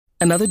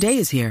Another day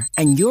is here,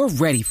 and you're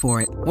ready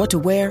for it. What to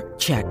wear?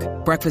 Check.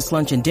 Breakfast,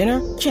 lunch, and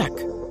dinner? Check.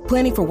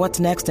 Planning for what's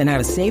next and how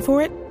to save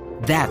for it?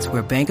 That's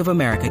where Bank of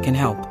America can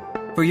help.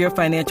 For your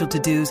financial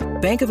to-dos,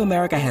 Bank of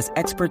America has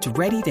experts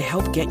ready to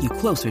help get you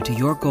closer to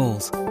your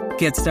goals.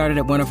 Get started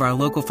at one of our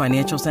local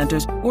financial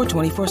centers or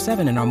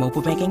 24/7 in our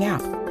mobile banking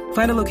app.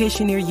 Find a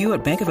location near you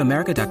at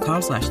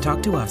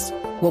bankofamerica.com/talktous.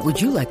 What would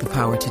you like the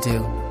power to do?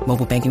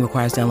 Mobile banking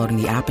requires downloading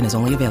the app and is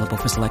only available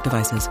for select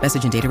devices.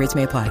 Message and data rates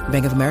may apply.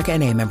 Bank of America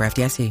N.A., member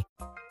FDIC.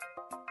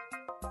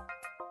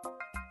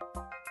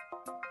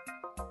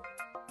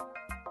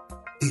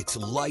 It's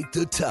Light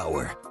the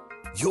Tower,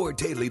 your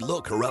daily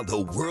look around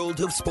the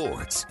world of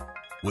sports.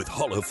 With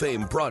Hall of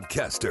Fame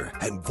broadcaster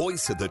and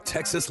voice of the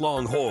Texas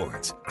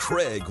Longhorns,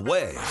 Craig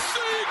Way.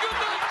 Say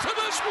goodnight to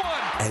this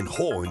one! And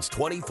Horns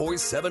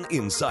 24/7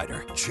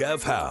 insider,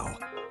 Jeff Howe.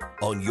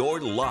 On your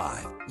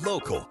live,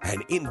 local,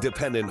 and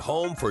independent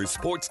home for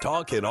sports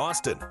talk in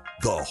Austin,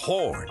 The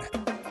Horn.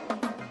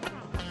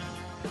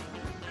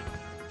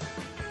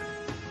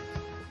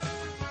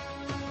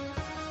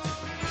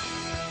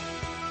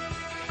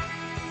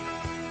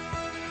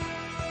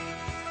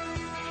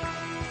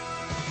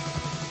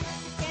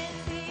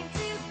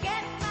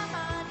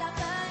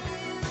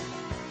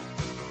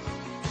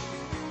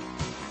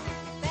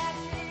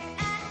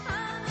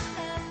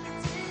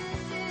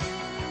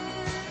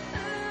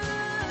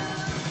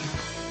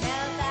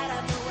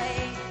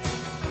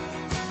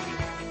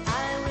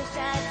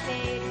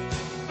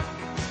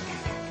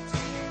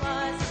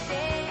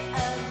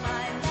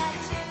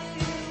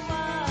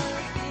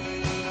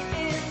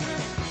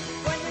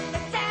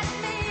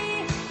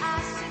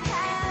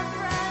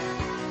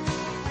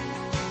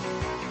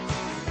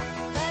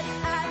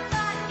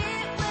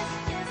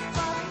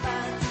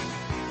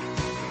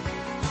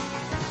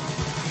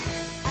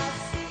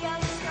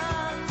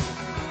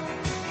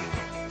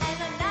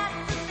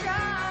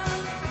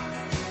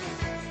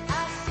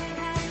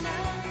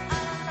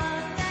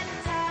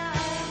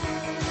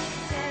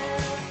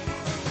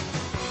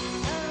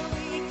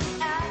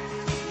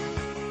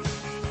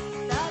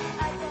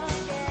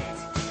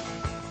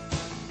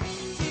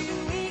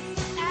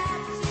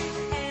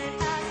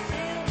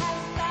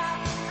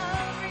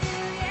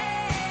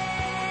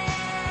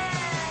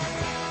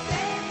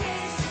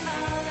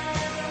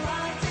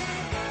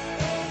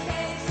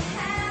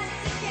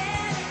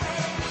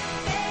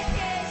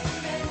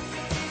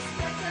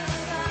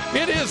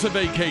 It is a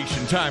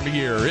vacation time of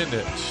year, isn't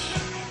it?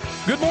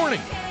 Good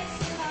morning.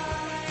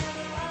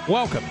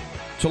 Welcome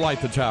to Light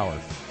the Tower.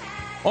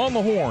 On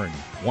the Horn,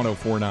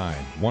 104.9,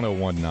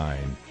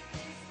 101.9,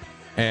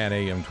 and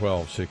AM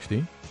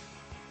 1260.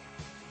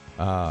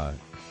 Of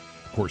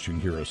course, you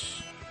can hear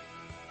us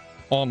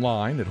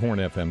online at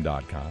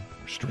hornfm.com.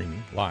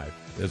 Streaming live,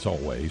 as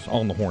always,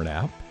 on the Horn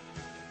app.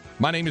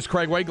 My name is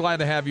Craig Way. Glad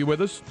to have you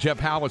with us. Jeff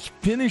Howe is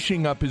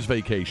finishing up his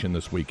vacation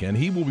this weekend.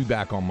 He will be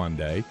back on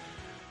Monday.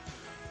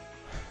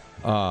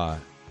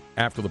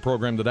 After the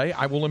program today,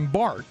 I will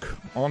embark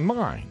on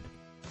mine.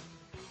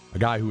 A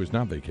guy who is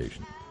not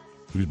vacationing,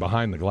 who's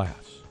behind the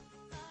glass,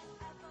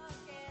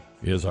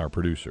 is our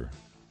producer,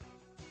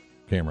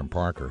 Cameron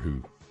Parker,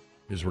 who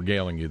is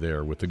regaling you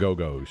there with the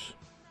Go-Go's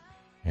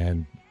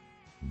and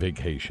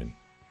vacation.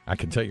 I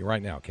can tell you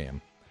right now,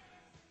 Cam,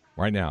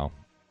 right now,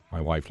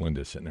 my wife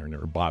Linda's sitting there and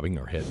they're bobbing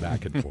her head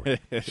back and forth.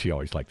 She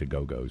always liked the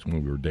Go-Go's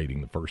when we were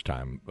dating the first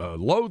time,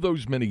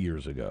 those many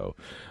years ago.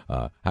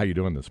 How you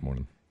doing this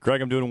morning? Greg,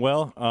 I'm doing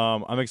well.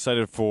 I'm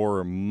excited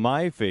for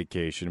my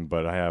vacation,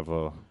 but I have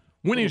a...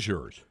 When is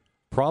yours?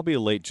 Probably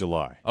late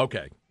July.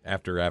 Okay.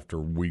 After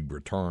we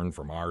return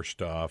from our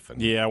stuff. And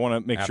yeah, I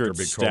want to make sure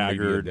it's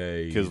staggered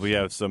because we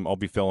have some... I'll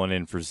be filling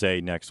in for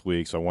Zay next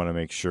week, so I want to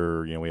make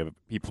sure, we have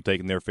people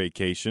taking their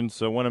vacation,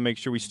 so I want to make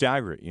sure we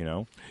stagger it,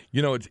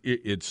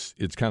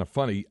 It's kind of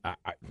funny.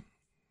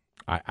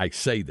 I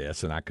say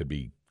this, and I could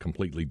be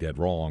completely dead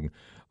wrong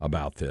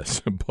about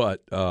this,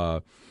 but...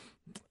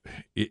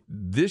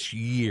 this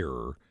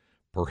year,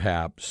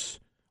 perhaps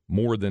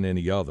more than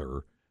any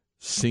other,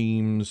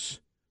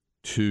 seems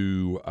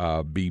to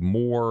be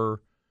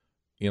more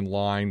in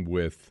line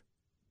with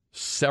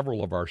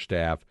several of our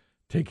staff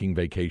taking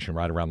vacation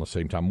right around the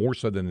same time, more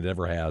so than it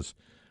ever has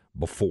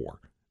before.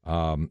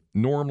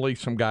 Normally,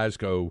 some guys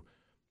go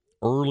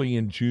early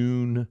in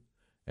June,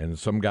 and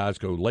some guys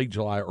go late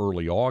July,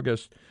 early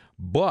August.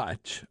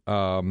 But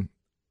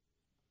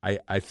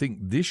I think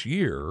this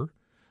year,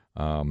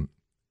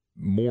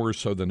 more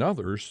so than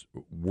others,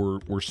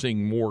 we're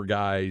seeing more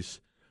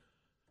guys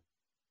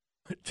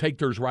take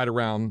theirs right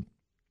around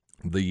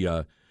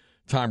the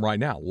time right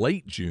now,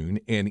 late June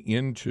and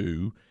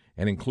into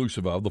and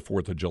inclusive of the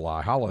 4th of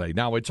July holiday.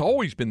 Now, it's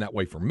always been that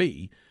way for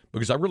me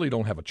because I really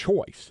don't have a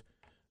choice.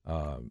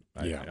 I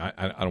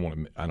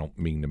don't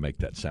mean to make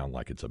that sound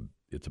like it's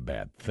a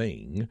bad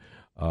thing.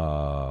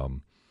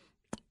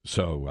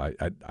 So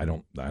I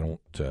don't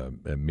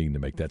mean to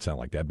make that sound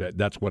like that. But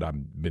that's what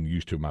I've been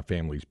used to. My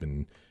family's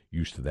been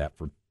used to that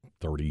for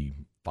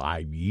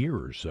 35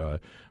 years.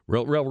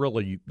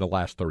 Really the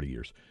last 30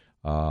 years.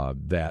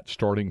 that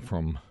starting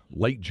from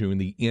late June,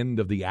 the end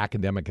of the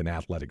academic and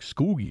athletic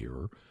school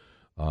year,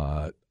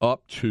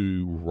 up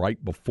to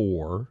right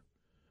before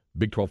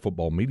Big 12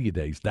 football media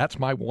days, that's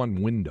my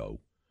one window,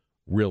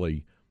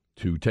 really,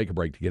 to take a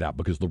break to get out.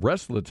 Because the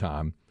rest of the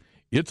time,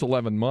 it's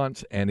 11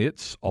 months, and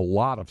it's a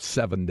lot of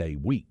 7-day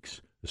weeks,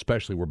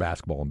 especially where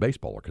basketball and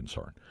baseball are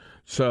concerned.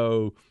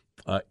 So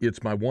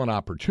it's my one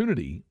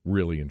opportunity,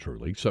 really and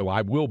truly. So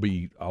I'll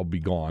be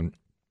gone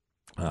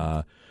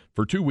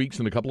for 2 weeks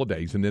and a couple of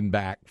days, and then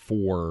back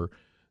for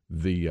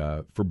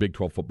Big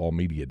 12 football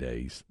media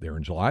days there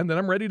in July, and then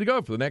I'm ready to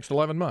go for the next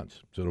 11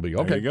 months. So it'll be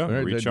okay. There you go.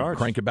 Recharge.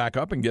 Crank it back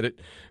up and get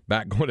it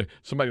back going.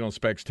 Somebody on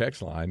Specs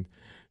text line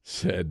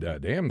said,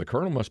 "Damn, the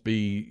Colonel must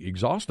be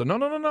exhausted."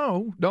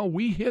 No.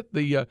 We hit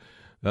the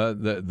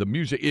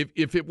music.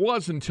 If it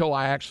was until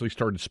I actually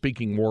started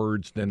speaking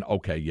words, then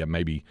okay, yeah,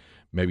 maybe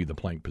the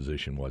plank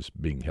position was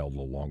being held a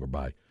little longer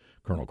by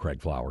Colonel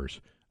Craig Flowers.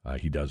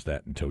 He does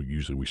that until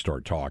usually we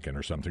start talking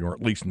or something, or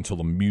at least until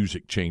the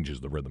music changes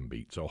the rhythm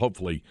beat. So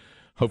hopefully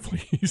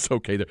he's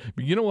okay there.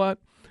 But you know what?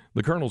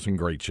 The Colonel's in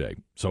great shape.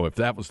 So if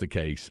that was the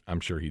case,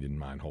 I'm sure he didn't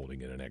mind holding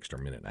it an extra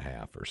minute and a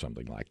half or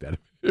something like that.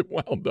 It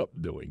wound up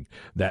doing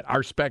that.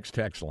 Our Specs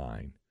text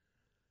line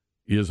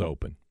is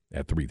open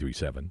at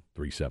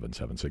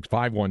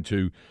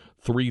 337-3776,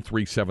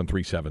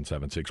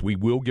 512-337-3776. We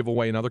will give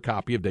away another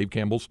copy of Dave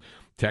Campbell's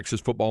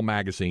Texas Football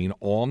Magazine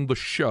on the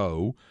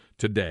show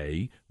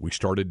today. We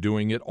started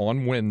doing it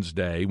on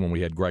Wednesday when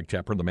we had Greg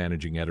Tepper, the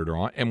managing editor,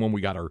 on, and when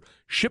we got our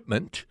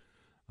shipment.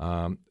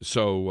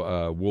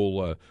 So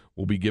we'll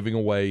be giving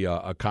away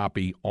a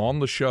copy on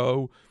the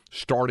show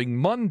starting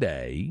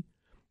Monday.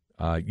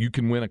 You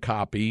can win a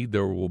copy.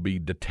 There will be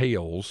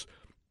details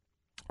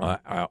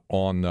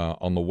on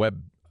the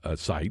web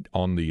site,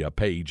 on the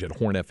page at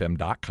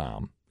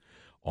hornfm.com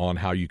on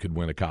how you could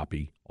win a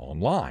copy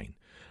online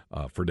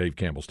for Dave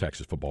Campbell's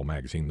Texas Football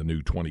Magazine, the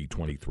new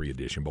 2023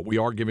 edition. But we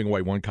are giving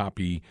away one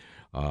copy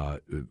a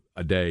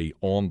day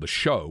on the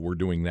show. We're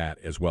doing that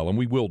as well, and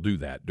we will do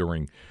that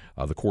during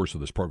the course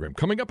of this program.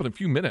 Coming up in a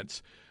few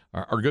minutes,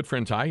 our good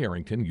friend Ty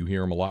Harrington. You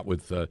hear him a lot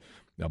with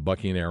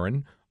Bucky and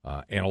Aaron,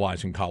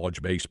 analyzing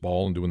college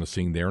baseball and doing the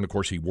scene there. And, of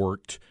course, he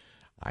worked,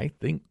 I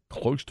think,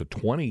 close to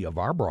 20 of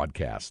our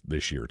broadcasts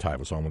this year. Ty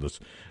was on with us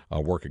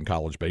working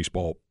college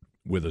baseball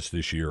with us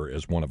this year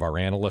as one of our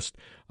analysts.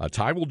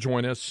 Ty will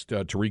join us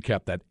to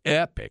recap that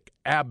epic,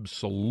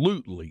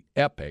 absolutely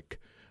epic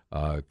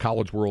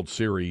College World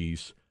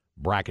Series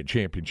bracket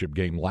championship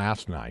game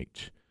last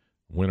night.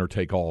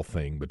 Winner-take-all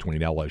thing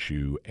between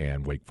LSU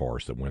and Wake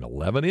Forest that went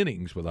 11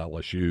 innings with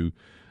LSU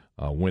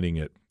winning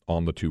it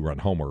on the 2-run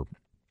homer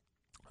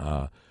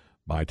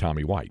by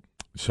Tommy White.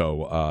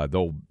 So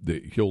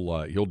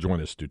he'll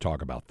join us to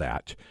talk about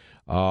that.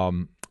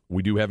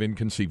 We do have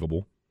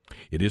Inconceivable.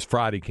 It is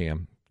Friday,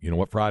 Cam. You know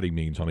what Friday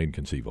means on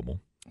Inconceivable.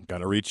 Got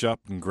to reach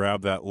up and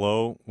grab that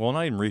low. Well,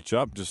 not even reach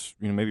up, just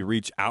maybe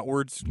reach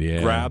outwards.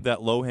 Yeah. Grab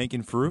that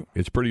low-hanging fruit.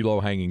 It's pretty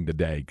low-hanging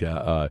today.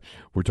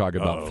 We're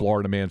talking about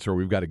Florida Man, so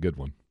we've got a good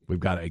one.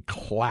 We've got a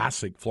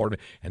classic Florida.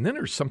 And then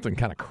there's something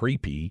kind of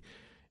creepy,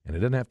 and it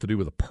doesn't have to do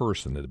with a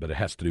person, but it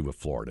has to do with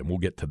Florida. And we'll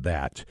get to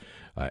that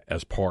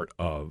as part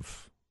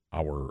of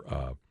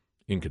our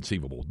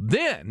Inconceivable.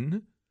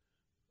 Then,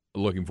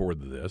 looking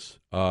forward to this,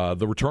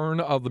 the return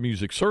of the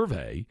music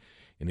survey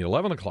in the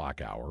 11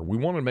 o'clock hour. We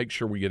want to make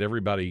sure we get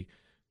everybody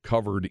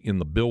covered in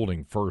the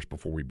building first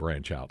before we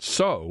branch out.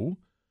 So,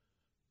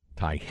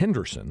 Ty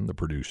Henderson, the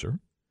producer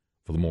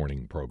for the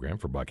morning program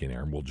for Bucky and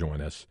Aaron, will join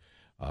us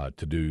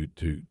to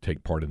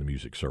take part in the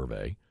music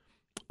survey.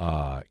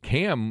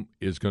 Cam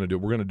is going to do.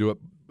 We're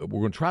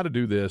going to try to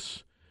do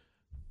this.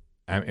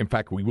 In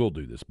fact, we will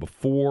do this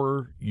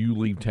before you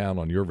leave town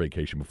on your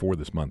vacation, before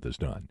this month is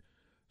done.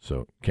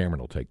 So Cameron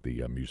will take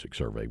the music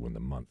survey when the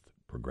month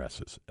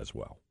progresses as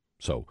well.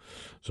 So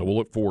we'll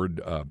look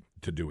forward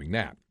to doing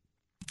that.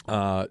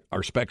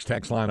 Our Specs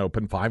text line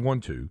open,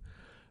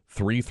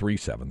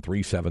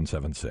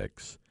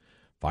 512-337-3776.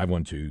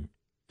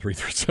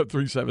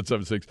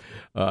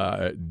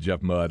 512-337-3776.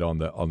 Jeff Mudd on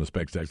the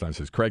Specs text line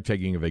says, Craig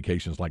taking a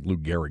vacation is like Lou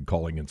Gehrig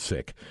calling in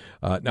sick.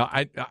 Now,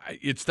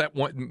 it's that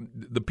one.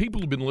 The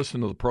people who've been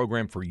listening to the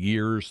program for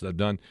years, they've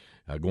done,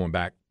 going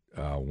back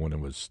when it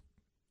was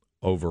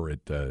over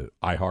at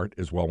iHeart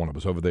as well, when it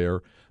was over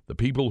there. The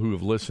people who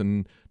have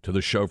listened to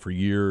the show for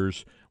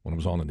years, when it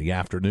was on in the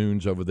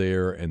afternoons over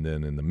there and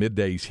then in the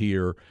middays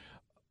here,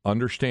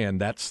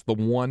 understand that's the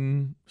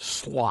one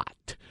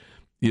slot.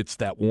 It's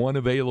that one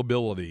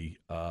availability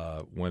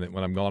when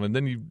I'm gone. And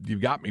then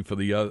you've got me for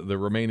the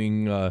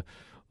remaining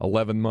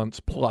 11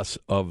 months plus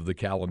of the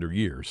calendar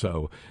year.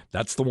 So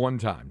that's the one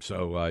time.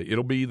 So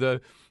it'll be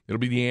the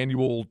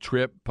annual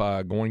trip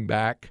going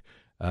back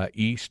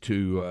east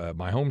to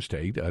my home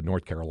state,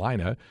 North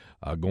Carolina,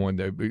 going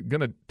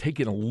to take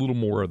in a little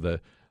more of the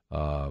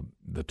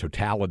the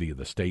totality of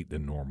the state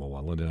than normal.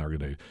 Linda and I are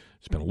going to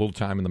spend a little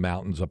time in the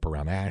mountains up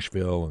around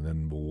Asheville, and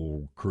then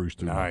we'll cruise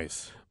through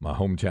my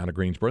hometown of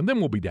Greensboro, and then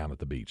we'll be down at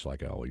the beach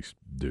like I always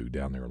do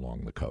down there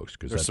along the coast.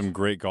 There's some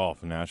great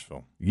golf in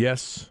Nashville.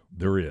 Yes,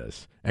 there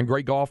is, and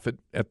great golf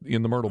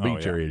in the Myrtle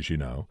Beach area, as you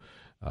know.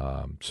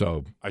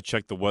 So I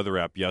checked the weather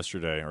app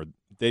yesterday or the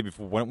day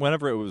before,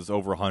 whenever it was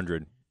over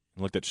 100.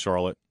 I looked at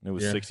Charlotte. It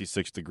was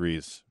 66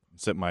 degrees.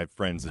 Sent my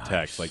friends a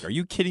text like, "Are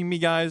you kidding me,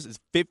 guys? It's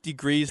 50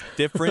 degrees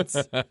difference."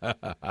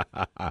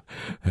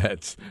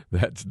 That's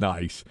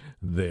nice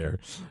there.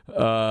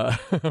 Man,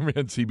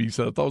 CB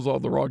said I thought I was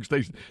on the wrong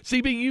station.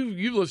 CB,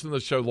 you've listened to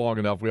the show long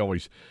enough. We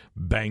always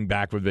bang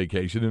back with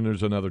Vacation, and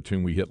there's another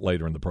tune we hit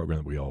later in the program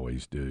that we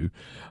always do.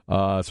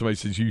 Somebody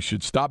says you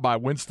should stop by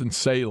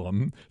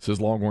Winston-Salem.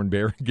 Says Longhorn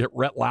Bear, get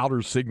Rhett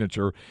Lauder's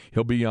signature.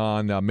 He'll be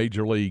on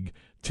Major League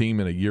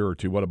team in a year or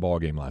two. What a ball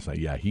game last night.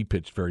 Yeah, he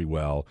pitched very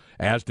well,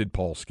 as did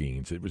Paul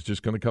Skeens. It was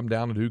just going to come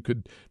down to who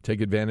could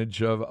take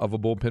advantage of a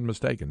bullpen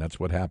mistake, and that's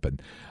what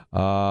happened.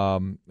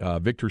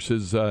 Victor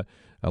says,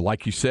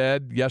 like you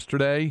said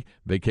yesterday,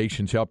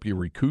 vacations help you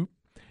recoup,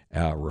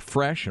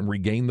 refresh, and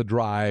regain the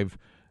drive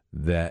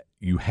that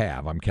you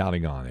have. I'm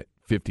counting on it.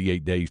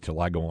 58 days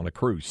till I go on a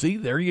cruise. See,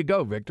 there you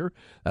go, Victor.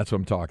 That's what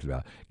I'm talking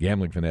about.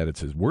 Gambling Fanatic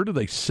says, where do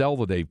they sell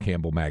the Dave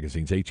Campbell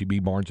magazines? H-E-B,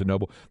 Barnes &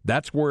 Noble.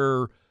 That's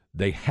where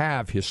they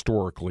have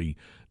historically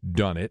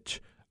done it.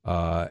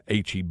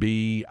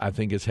 H-E-B, I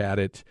think, has had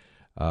it.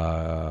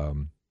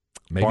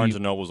 Maybe, Barnes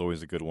 & Noble is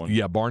always a good one.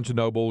 Yeah, Barnes &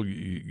 Noble,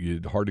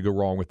 hard to go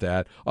wrong with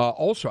that.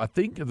 Also, I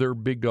think they're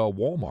big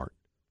Walmart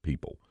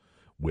people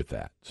with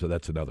that, so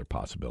that's another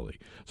possibility.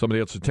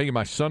 Somebody else is taking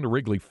my son to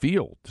Wrigley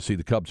Field to see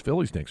the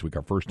Cubs-Phillies next week,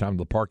 our first time to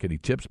the park. Any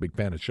tips? Big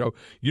fan of the show.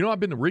 You know, I've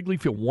been to Wrigley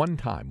Field one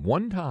time,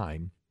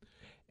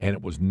 and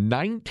it was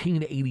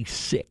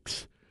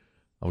 1986.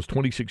 I was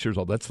 26 years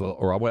old. I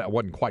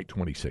wasn't quite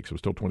 26. I was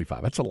still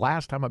 25. That's the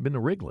last time I've been to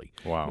Wrigley.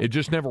 Wow. It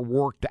just never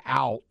worked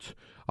out.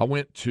 I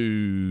went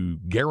to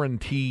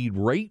Guaranteed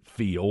Rate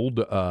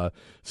Field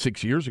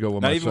 6 years ago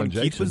with my son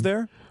Jason. Keith was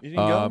there? You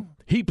didn't go?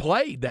 He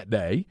played that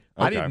day.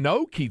 Okay. I didn't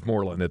know Keith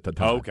Moreland at the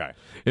time. Okay.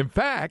 In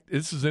fact,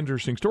 this is an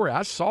interesting story.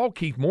 I saw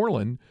Keith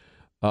Moreland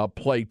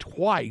play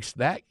twice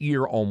that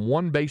year on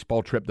one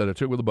baseball trip that I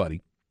took with a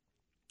buddy,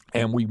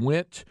 and we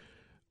went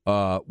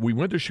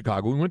to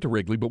Chicago, we went to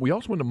Wrigley, but we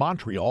also went to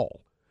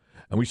Montreal,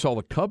 and we saw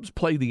the Cubs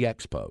play the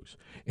Expos.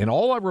 And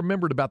all I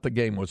remembered about the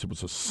game was it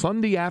was a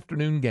Sunday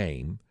afternoon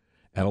game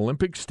at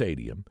Olympic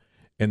Stadium,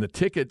 and the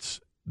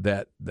tickets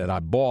that I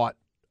bought,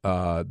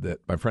 that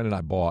my friend and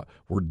I bought,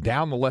 were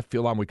down the left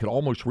field line. We could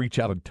almost reach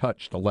out and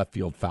touch the left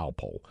field foul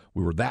pole.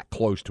 We were that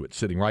close to it,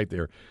 sitting right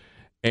there.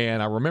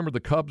 And I remember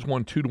the Cubs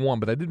won 2-1,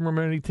 but I didn't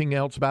remember anything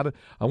else about it.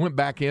 I went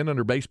back in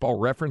under Baseball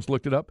Reference,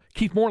 looked it up.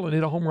 Keith Moreland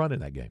hit a home run in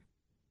that game.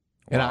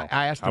 And wow.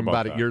 I asked him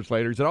about it years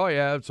later. He said, oh,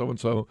 yeah,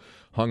 so-and-so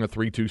hung a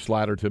 3-2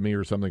 slider to me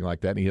or something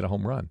like that, and he hit a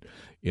home run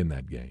in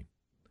that game.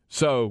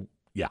 So,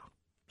 yeah.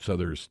 So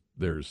there's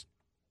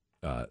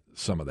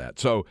some of that.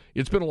 So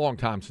it's been a long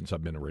time since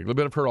I've been to Wrigley,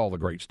 but I've heard all the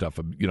great stuff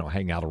of,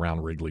 hang out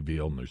around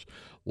Wrigleyville, and there's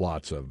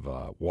lots of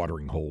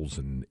watering holes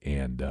and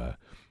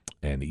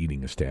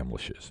eating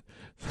establishments.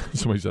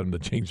 Somebody said I'm the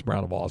James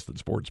Brown of Austin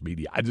sports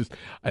media.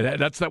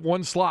 That's that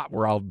one slot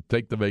where I'll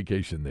take the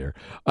vacation there.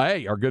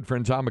 Hey, our good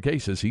friend Tom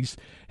McKay says he's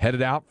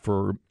headed out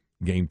for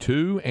Game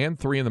 2 and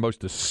 3 in the most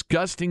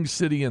disgusting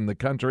city in the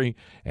country,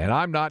 and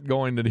I'm not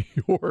going to New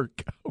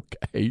York.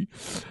 Okay.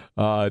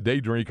 Day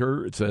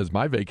Drinker, it says,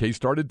 my vacay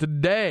started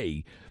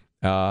today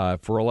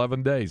for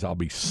 11 days. I'll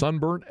be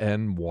sunburnt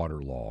and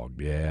waterlogged.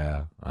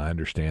 Yeah, I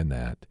understand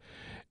that.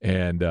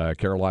 And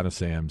Carolina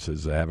Sam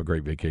says, have a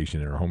great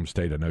vacation in her home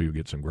state. I know you'll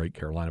get some great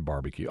Carolina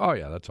barbecue. Oh,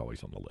 yeah, that's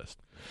always on the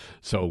list.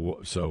 So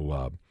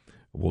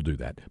we'll do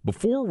that.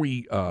 Before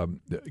we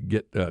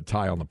get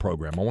Ty on the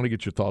program, I want to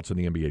get your thoughts on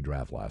the NBA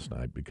draft last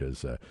night,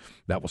 because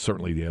that was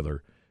certainly the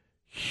other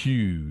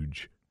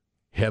huge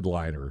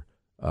headliner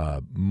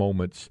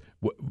moments.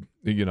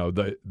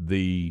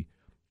 The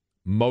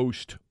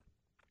most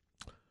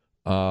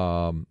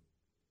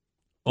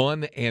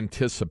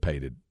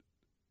unanticipated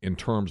in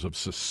terms of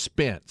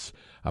suspense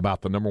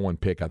about the number one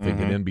pick, I think,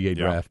 in NBA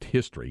draft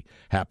history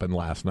happened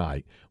last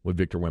night with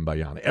Victor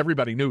Wembanyama.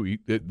 Everybody knew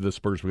the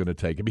Spurs were going to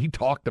take him. He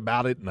talked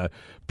about it in the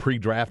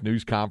pre-draft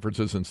news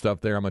conferences and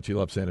stuff there, how much he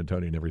loved San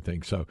Antonio and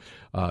everything. So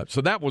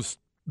that was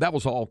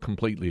all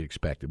completely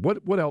expected.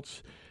 What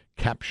else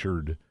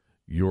captured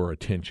your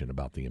attention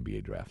about the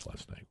NBA draft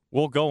last night?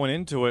 Well, going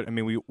into it, I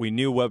mean, we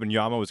knew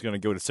Wembanyama was going to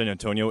go to San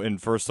Antonio,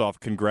 and first off,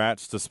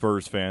 congrats to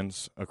Spurs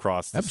fans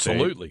across the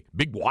Absolutely. state.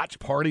 Big watch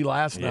party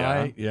last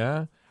night.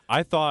 Yeah.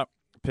 I thought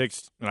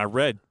I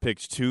read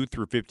picks 2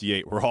 through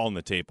 58 were all on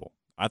the table.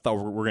 I thought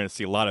we're going to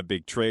see a lot of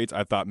big trades.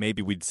 I thought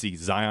maybe we'd see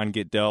Zion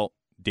get dealt,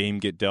 Dame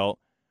get dealt.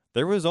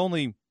 There was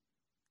only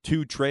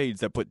 2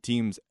 trades that put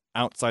teams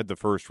outside the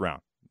first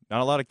round.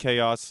 Not a lot of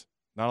chaos.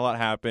 Not a lot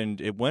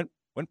happened. It went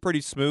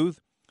pretty smooth.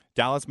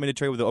 Dallas made a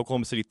trade with the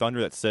Oklahoma City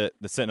Thunder that sent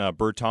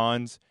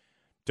Bertans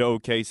to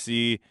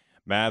OKC.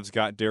 Mavs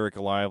got Derek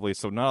Lively.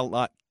 So not a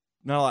lot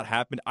not a lot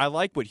happened. I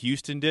like what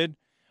Houston did.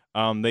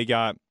 They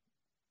got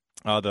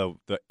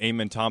the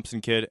Amen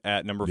Thompson kid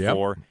at number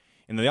 4,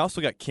 and they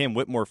also got Cam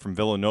Whitmore from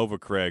Villanova,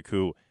 Craig,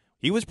 who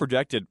he was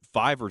projected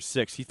 5 or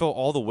 6. He fell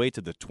all the way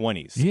to the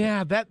 20s.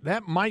 Yeah,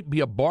 that might be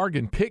a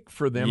bargain pick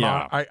for them.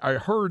 Yeah. I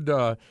heard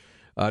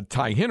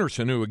Ty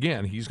Henderson, who,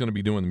 again, he's going to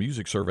be doing the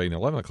music survey at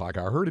 11 o'clock.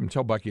 I heard him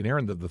tell Bucky and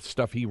Aaron that the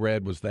stuff he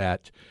read was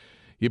that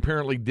he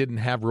apparently didn't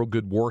have real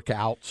good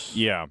workouts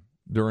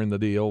during the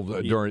deal,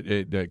 during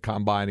the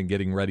combine and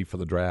getting ready for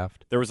the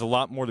draft. There was a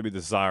lot more to be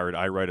desired,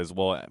 I read as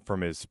well,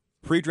 from his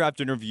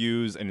pre-draft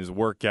interviews and his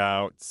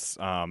workouts.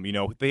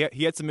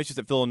 He had some issues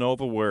at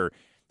Villanova where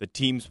the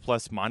team's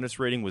plus-minus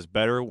rating was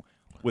better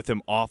with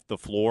him off the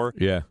floor.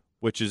 Yeah.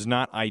 Which is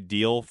not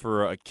ideal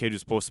for a kid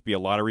who's supposed to be a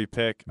lottery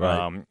pick.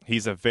 Right.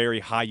 He's a very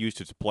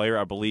high-usage player.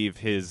 I believe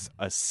his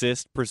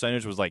assist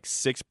percentage was like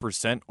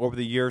 6% over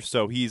the year.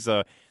 So he's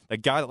a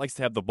guy that likes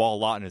to have the ball a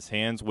lot in his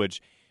hands,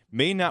 which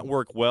may not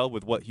work well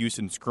with what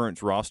Houston's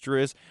current roster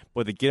is.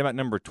 But to get him at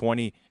number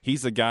 20,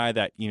 he's a guy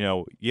that,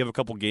 you have a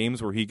couple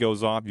games where he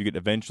goes off. You could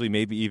eventually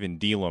maybe even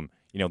deal him,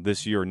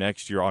 this year or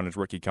next year on his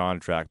rookie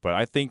contract. But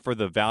I think for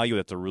the value,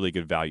 that's a really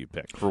good value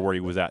pick for where he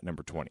was at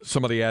number 20.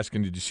 Somebody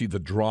asking, did you see the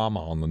drama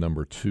on the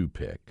number 2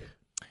 pick?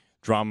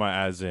 Drama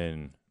as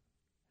in,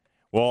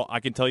 well,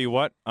 I can tell you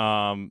what,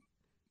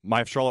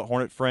 my Charlotte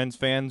Hornet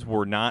fans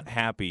were not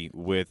happy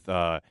with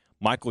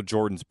Michael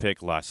Jordan's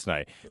pick last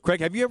night. Craig,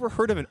 have you ever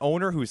heard of an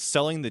owner who's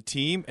selling the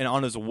team and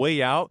on his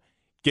way out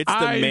gets to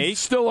make? I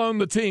still own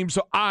the team,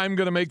 so I'm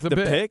going to make the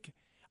pick.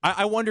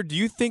 I wonder, do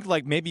you think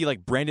maybe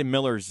Brandon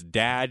Miller's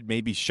dad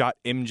maybe shot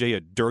MJ a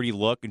dirty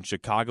look in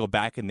Chicago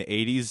back in the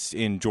 80s,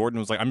 and Jordan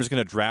was like, I'm just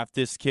going to draft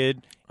this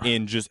kid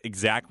and just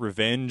exact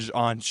revenge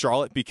on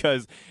Charlotte?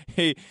 Because,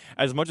 hey,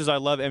 as much as I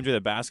love MJ the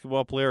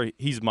basketball player,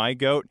 he's my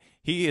GOAT.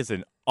 He is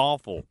an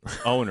awful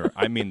owner.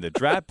 I mean, the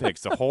draft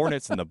picks the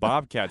Hornets and the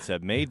Bobcats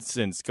have made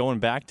since going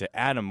back to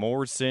Adam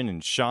Morrison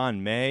and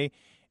Sean May,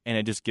 and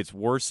it just gets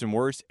worse and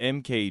worse.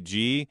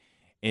 MKG,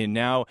 and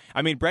now,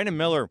 Brandon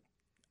Miller,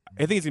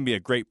 I think he's going to be a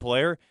great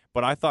player,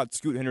 but I thought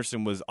Scoot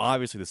Henderson was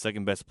obviously the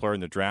second best player in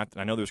the draft,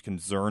 and I know there's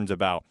concerns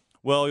about,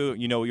 well,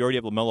 you already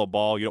have LaMelo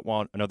Ball, you don't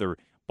want another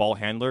ball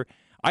handler.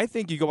 I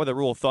think you go by the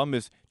rule of thumb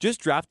is just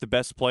draft the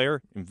best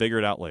player and figure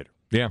it out later.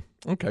 Yeah,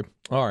 okay.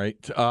 All right.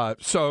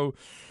 So,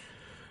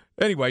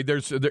 anyway,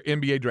 there's the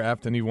NBA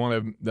draft, and you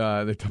want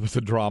to they tell us the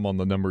drama on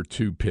the number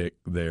 2 pick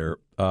there.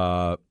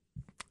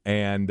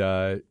 And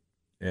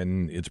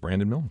it's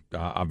Brandon Miller,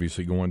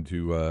 obviously going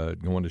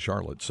to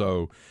Charlotte.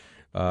 So,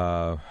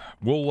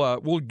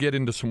 we'll get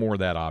into some more of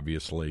that.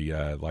 Obviously,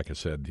 like I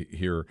said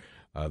here,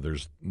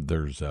 there's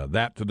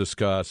that to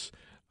discuss.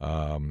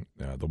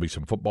 There'll be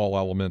some football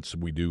elements.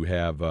 We do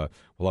have we'll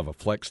have a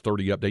Flex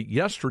 30 update.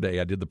 Yesterday,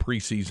 I did the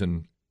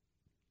preseason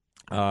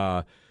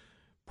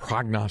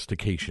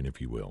prognostication, if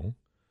you will,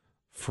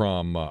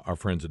 from our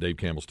friends at Dave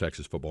Campbell's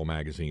Texas Football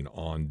Magazine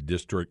on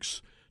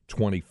districts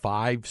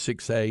 25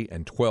 6A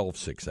and 12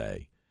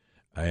 6A,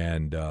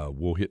 and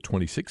we'll hit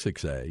 26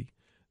 6A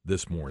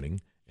this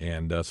morning.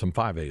 And some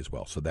 5A as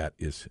well. So that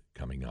is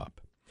coming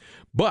up.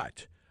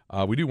 But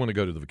we do want to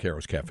go to the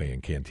Vaqueros Cafe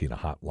and Cantina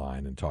hotline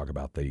and talk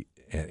about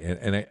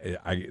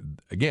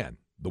again,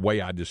 the way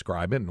I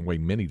describe it and the way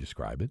many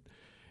describe it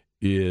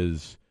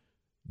is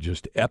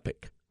just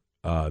epic,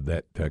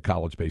 that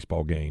college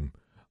baseball game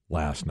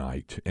last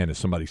night. And as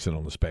somebody said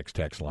on the Specs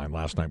text line,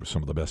 last night was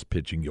some of the best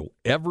pitching you'll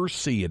ever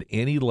see at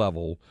any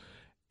level.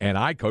 And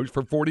I coached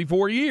for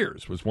 44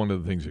 years was one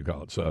of the things you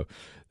call it. So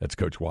that's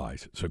Coach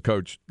Wise. So,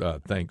 Coach,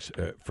 thanks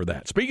for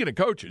that. Speaking of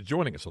coaches,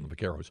 joining us on the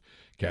Vaqueros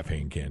Cafe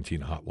and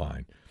Cantina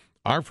hotline,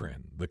 our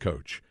friend, the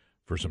coach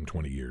for some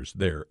 20 years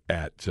there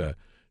at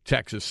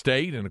Texas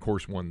State, and, of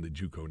course, won the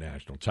JUCO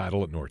national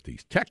title at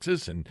Northeast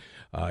Texas, and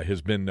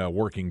has been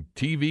working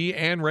TV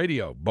and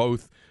radio,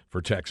 both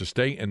for Texas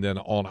State and then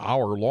on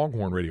our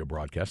Longhorn radio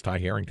broadcast. Ty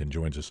Harrington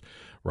joins us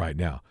right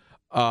now.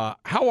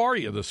 How are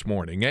you this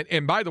morning?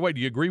 And by the way,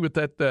 do you agree with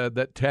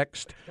that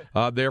text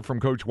there from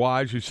Coach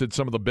Wise, who said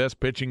some of the best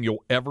pitching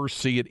you'll ever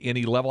see at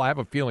any level? I have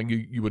a feeling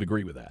you would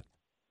agree with that.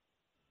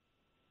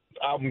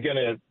 I'm going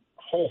to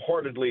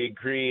wholeheartedly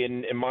agree.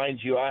 And mind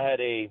you, I had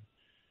a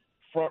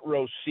front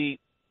row seat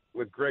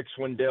with Greg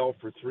Swindell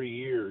for 3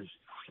 years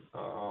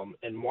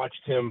and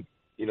watched him,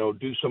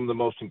 do some of the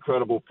most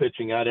incredible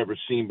pitching I'd ever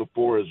seen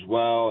before as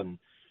well. And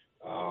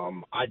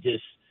I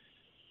just –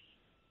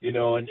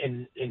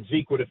 and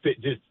Zeke would have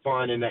fit just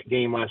fine in that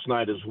game last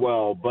night as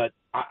well. But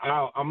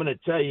I'm going to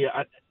tell you,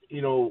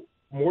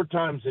 more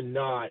times than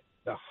not,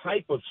 the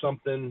hype of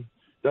something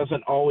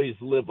doesn't always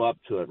live up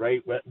to it,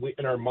 right? We,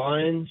 in our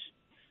minds,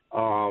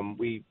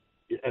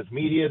 as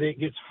media, that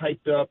gets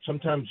hyped up.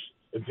 Sometimes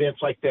events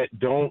like that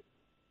don't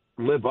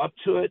live up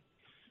to it.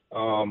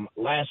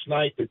 Last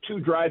night, the two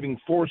driving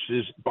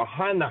forces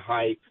behind the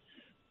hype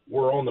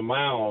were on the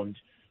mound.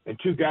 And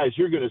two guys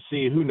you're going to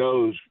see, who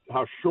knows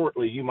how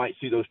shortly you might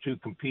see those two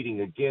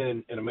competing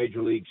again in a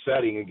major league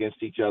setting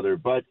against each other.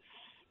 But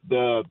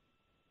to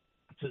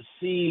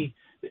see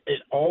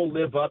it all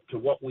live up to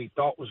what we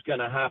thought was going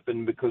to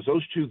happen, because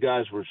those two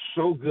guys were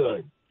so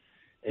good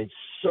and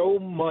so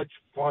much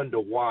fun to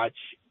watch.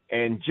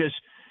 And just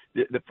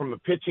from a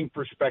pitching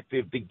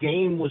perspective, the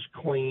game was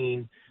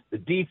clean. The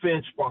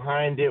defense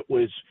behind it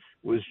was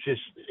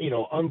just,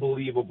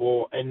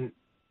 unbelievable. And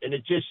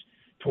it just,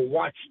 to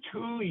watch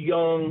two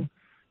young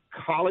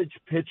college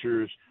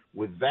pitchers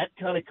with that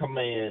kind of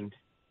command,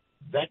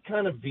 that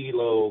kind of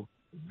velo,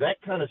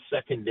 that kind of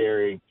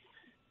secondary,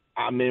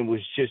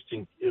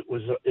 it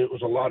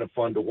was a lot of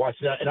fun to watch.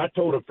 And I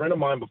told a friend of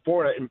mine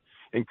before,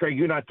 and Craig,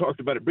 you and I talked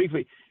about it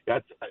briefly.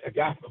 A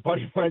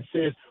buddy of mine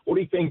says, "What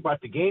do you think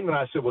about the game?" And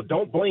I said, "Well,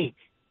 don't blink,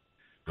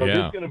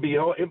 because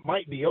it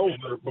might be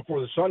over before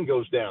the sun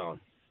goes down."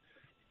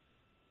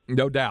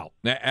 No doubt,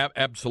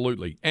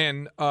 absolutely.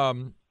 And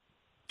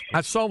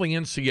I saw the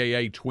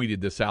NCAA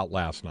tweeted this out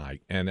last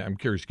night, and I'm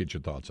curious to get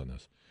your thoughts on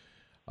this.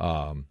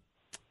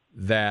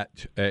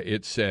 That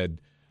it said,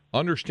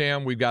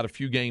 understand we've got a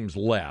few games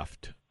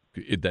left.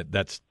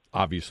 That's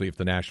obviously if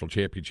the national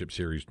championship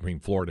series between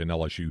Florida and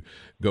LSU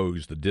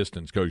goes the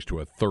distance, goes to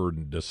a third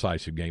and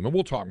decisive game. And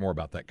we'll talk more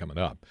about that coming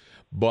up.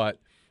 But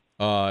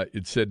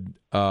it said,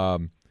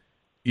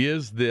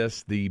 is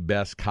this the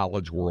best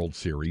College World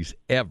Series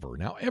ever?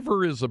 Now,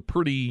 ever is a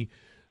pretty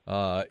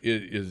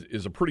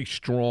is a pretty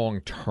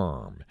strong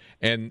term.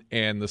 And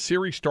the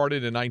series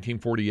started in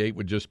 1948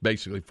 with just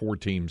basically 4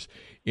 teams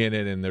in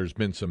it, and there's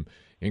been some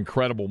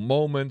incredible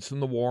moments in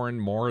the Warren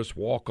Morris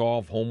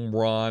walk-off home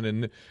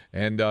run,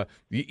 and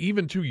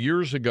even 2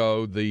 years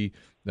ago, the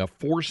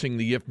forcing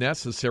the if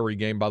necessary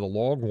game by the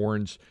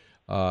Longhorns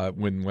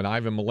when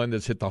Ivan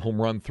Melendez hit the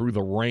home run through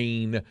the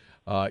rain,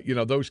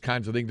 those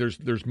kinds of things.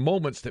 There's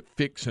moments that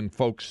fix in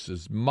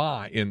folks'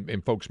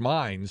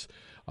 minds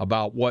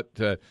about what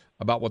the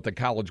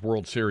College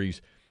World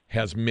Series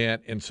has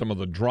meant, and some of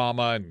the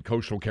drama, and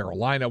Coastal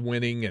Carolina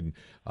winning, and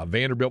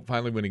Vanderbilt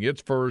finally winning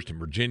its first, and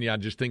Virginia. I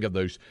just think of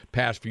those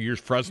past few years.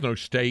 Fresno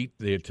State,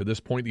 to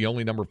this point, the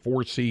only number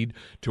 4 seed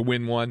to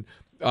win one.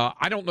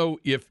 I don't know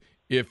if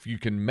you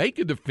can make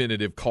a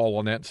definitive call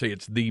on that and say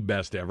it's the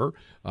best ever,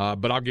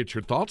 but I'll get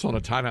your thoughts on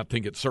it, Ty. I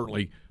think it's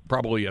certainly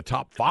probably a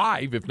top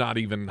 5, if not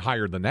even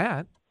higher than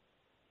that.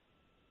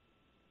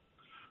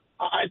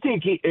 I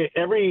think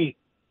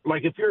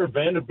if you're a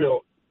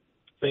Vanderbilt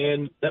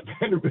fan, that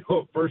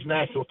Vanderbilt first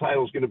national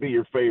title is going to be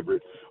your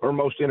favorite or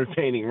most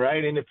entertaining,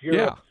 right? And if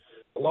you're a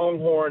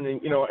Longhorn,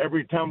 and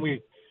every time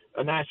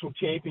a national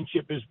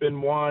championship has been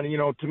won,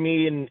 to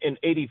me in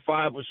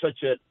 85 was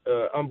such a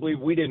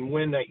unbelievable. We didn't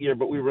win that year,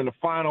 but we were in the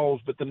finals.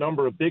 But the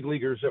number of big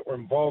leaguers that were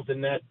involved in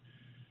that,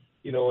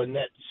 in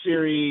that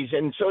series,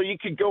 and so you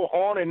could go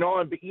on and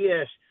on. But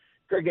yes,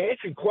 Greg, to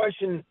answer your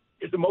question,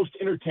 is the most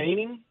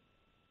entertaining,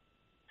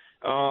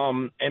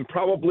 and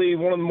probably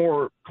one of the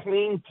more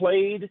clean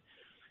played.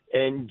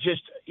 And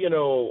just,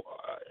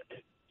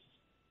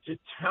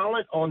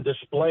 talent on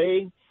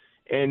display.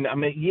 And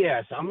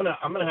yes, I'm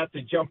gonna have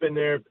to jump in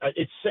there.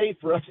 It's safe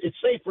for us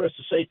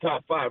to say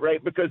top 5,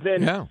 right? Because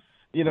then,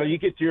 you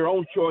get to your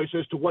own choice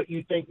as to what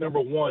you think number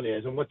 1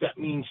 is and what that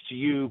means to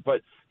you.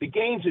 But the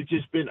games have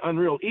just been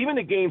unreal. Even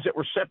the games that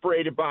were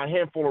separated by a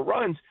handful of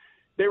runs,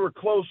 they were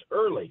close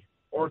early,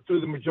 or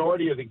through the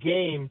majority of the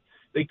game,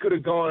 they could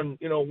have gone,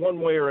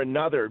 one way or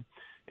another.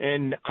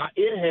 And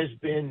it has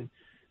been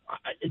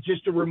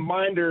just a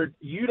reminder.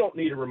 You don't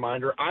need a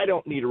reminder. I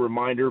don't need a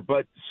reminder,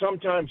 but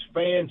sometimes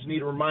fans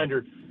need a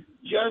reminder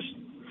just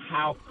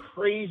how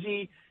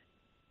crazy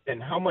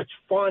and how much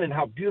fun and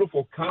how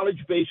beautiful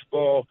college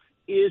baseball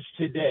is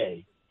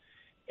today,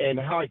 and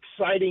how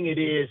exciting it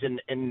is, and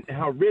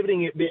how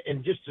riveting it is,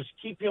 and just to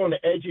keep you on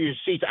the edge of your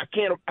seats. I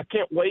can't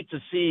wait to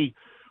see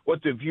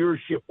what the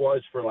viewership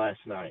was for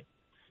last night.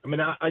 You're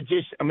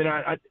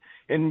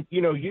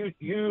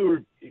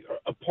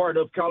a part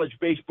of college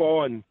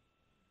baseball and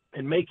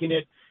making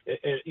it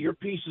your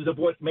pieces of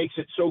what makes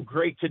it so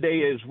great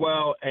today as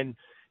well. And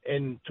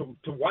to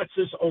watch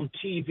this on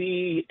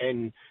TV,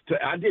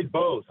 I did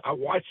both. I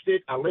watched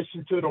it. I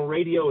listened to it on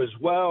radio as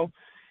well.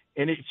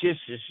 And I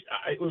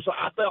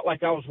felt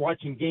like I was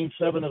watching Game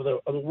 7 of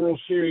the World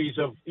Series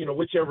of,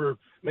 whichever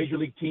major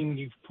league team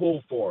you've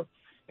pulled for.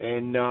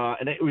 And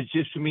it was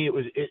just, to me,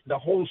 the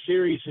whole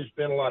series has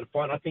been a lot of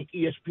fun. I think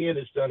ESPN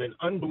has done an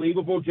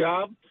unbelievable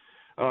job.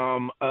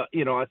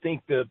 I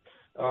think the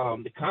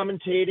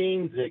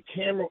commentating, the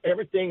camera,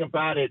 everything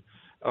about it.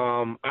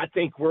 I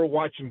think we're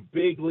watching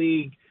big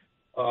league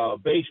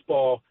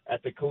baseball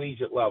at the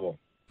collegiate level.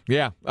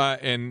 Yeah,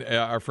 and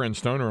our friend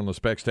Stoner on the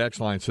Specs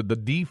text line said the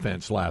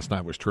defense last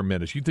night was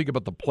tremendous. You think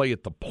about the play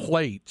at the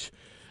plate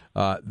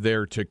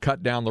there to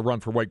cut down the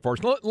run for Wake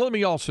Forest. Let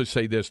me also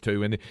say this,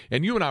 too,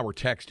 and you and I were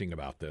texting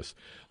about this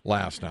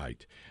last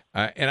night.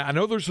 And I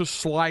know there's a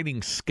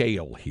sliding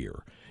scale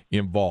here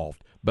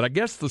involved, but I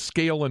guess the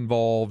scale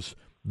involves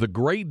the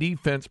great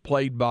defense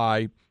played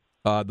by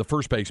the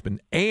first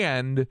baseman,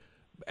 and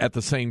at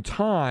the same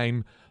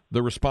time,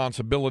 the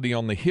responsibility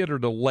on the hitter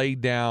to lay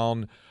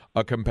down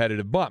a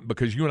competitive bunt.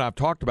 Because you and I have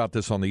talked about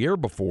this on the air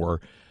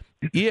before.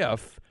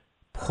 If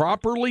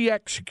properly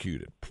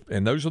executed,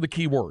 and those are the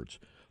key words,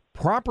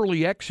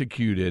 properly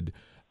executed,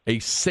 a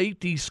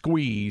safety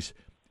squeeze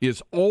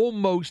is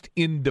almost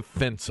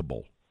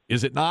indefensible.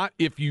 Is it not?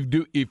 If you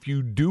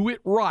do it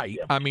right,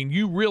 I mean,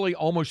 you really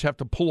almost have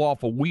to pull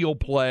off a wheel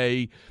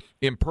play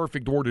in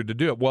perfect order to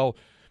do it. Well,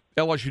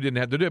 LSU didn't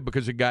have to do it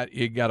because it got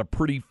a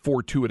pretty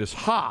fortuitous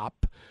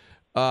hop.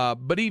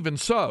 But even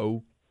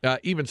so,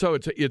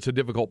 it's a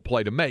difficult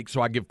play to make.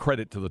 So I give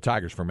credit to the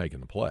Tigers for making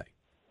the play.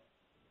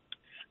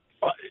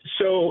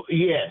 So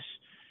yes,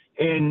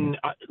 and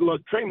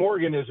look, Trey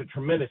Morgan is a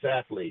tremendous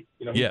athlete.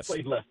 You know, he's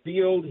played left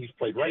field, he's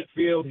played right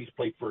field, he's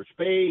played first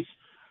base.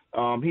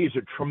 He's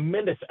a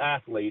tremendous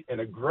athlete and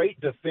a great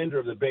defender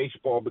of the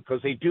baseball because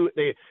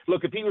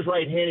look, if he was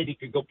right-handed, he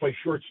could go play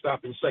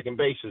shortstop and second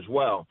base as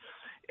well.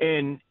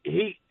 And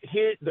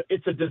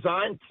it's a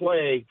design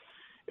play.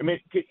 I mean,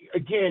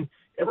 again,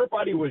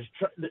 everybody was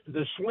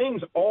the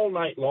swings all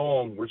night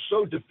long were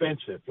so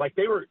defensive. Like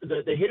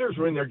the hitters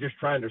were in there just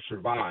trying to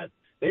survive.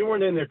 They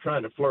weren't in there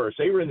trying to flourish.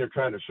 They were in there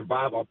trying to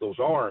survive off those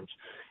arms.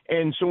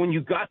 And so when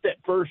you got that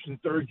first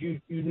and third, you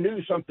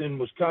knew something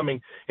was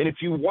coming. And if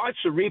you watch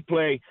the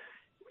replay,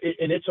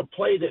 and it's a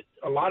play that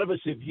a lot of us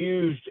have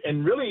used,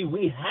 and really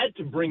we had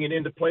to bring it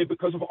into play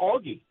because of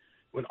Augie.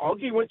 When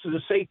Augie went to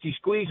the safety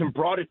squeeze and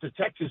brought it to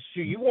Texas,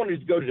 you wanted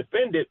to go to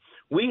defend it.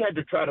 We had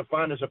to try to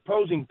find, as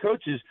opposing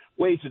coaches,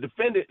 ways to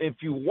defend it. And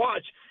if you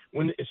watch,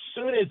 as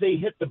soon as they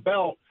hit the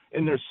belt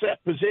in their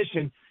set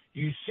position,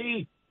 you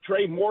see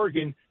Trey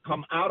Morgan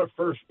come out of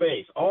first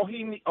base. All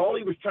he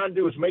was trying to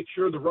do was make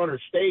sure the runner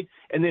stayed,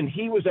 and then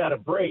he was at a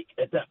break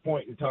at that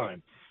point in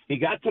time. He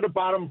got to the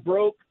bottom,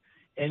 broke,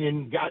 and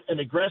then got an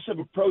aggressive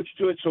approach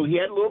to it, so he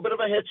had a little bit of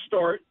a head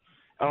start.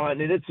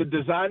 And it's a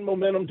design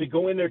momentum to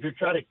go in there to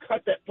try to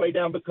cut that play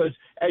down because,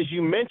 as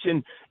you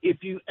mentioned, if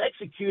you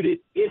execute it,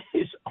 it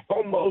is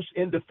almost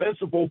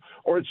indefensible,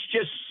 or it's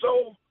just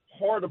so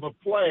hard of a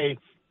play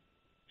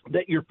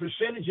that your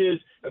percentages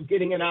of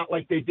getting it out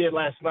like they did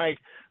last night,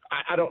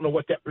 I don't know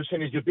what that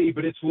percentage would be,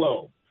 but it's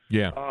low.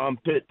 Yeah.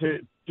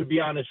 To be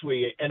honest with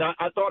you. And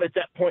I thought at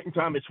that point in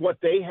time, it's what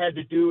they had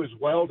to do as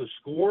well to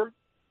score.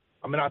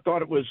 I mean, I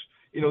thought it was,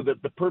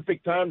 the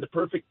perfect time, the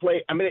perfect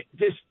play. I mean,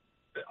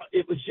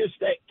 it was just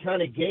that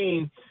kind of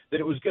game that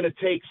it was going to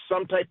take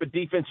some type of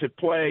defensive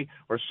play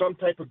or some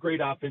type of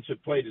great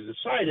offensive play to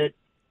decide it.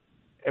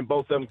 And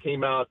both of them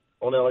came out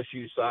on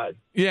LSU's side.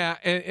 Yeah,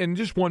 and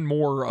just one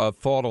more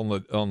thought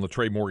on the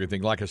Trey Morgan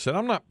thing. Like I said,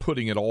 I'm not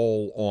putting it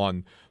all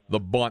on the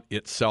bunt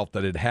itself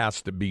that it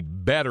has to be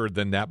better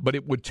than that, but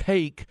it would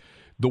take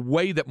the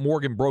way that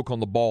Morgan broke on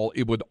the ball.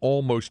 It would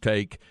almost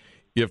take,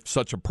 if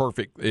such a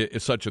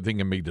thing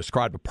can be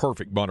described, a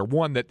perfect bunt, or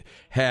one that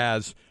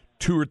has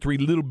two or three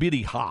little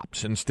bitty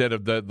hops instead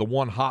of the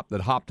one hop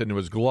that hopped into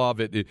his glove.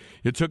 It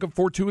took a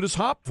fortuitous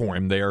hop for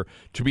him there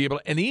to be able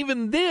to, and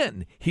even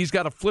then he's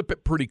got to flip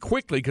it pretty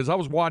quickly, because I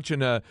was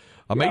watching a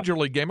major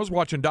league game. I was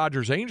watching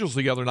Dodgers-Angels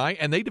the other night,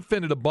 and they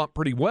defended a bunt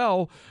pretty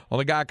well on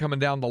the guy coming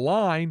down the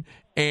line,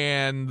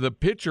 and the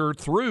pitcher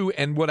threw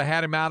and would have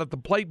had him out at the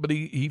plate, but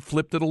he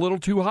flipped it a little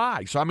too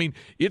high. So, I mean,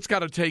 it's got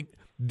to take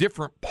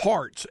different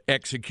parts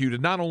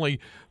executed, not only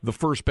the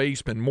first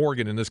baseman,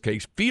 Morgan in this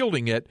case,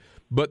 fielding it,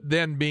 but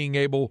then being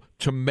able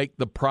to make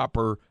the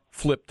proper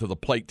flip to the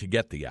plate to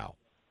get the out.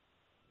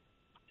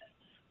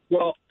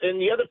 Well,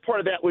 and the other part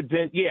of that would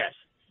be, yes,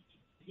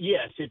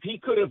 if he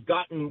could have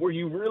gotten where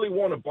you really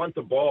want to bunt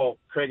the ball,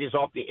 Craig, is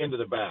off the end of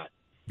the bat.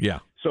 Yeah.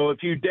 So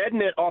if you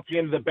deaden it off the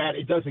end of the bat,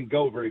 it doesn't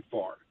go very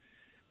far.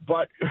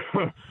 But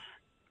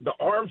the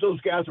arms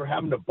those guys were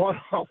having to bunt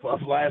off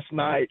of last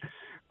night,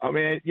 I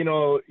mean,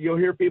 you'll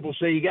hear people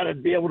say you got to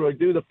be able to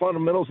do the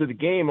fundamentals of the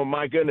game. Oh,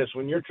 my goodness,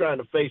 when you're trying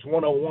to face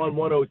 101,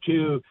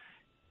 102,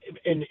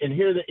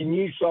 and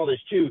you saw this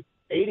too,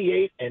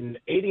 88 and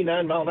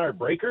 89 mile an hour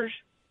breakers.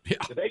 Yeah.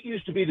 That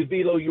used to be the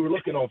velo you were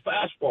looking on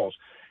fastballs.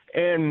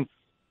 And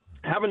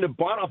having to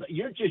bunt off,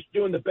 you're just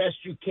doing the best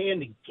you can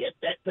to get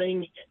that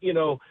thing,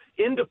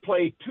 into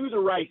play to the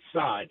right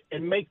side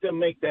and make them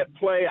make that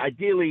play.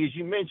 Ideally, as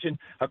you mentioned,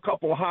 a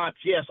couple of hops,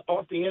 yes,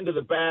 off the end of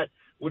the bat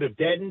would have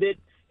deadened it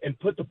and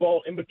put the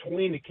ball in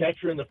between the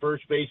catcher and the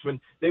first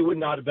baseman. They would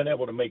not have been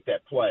able to make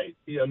that play,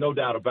 no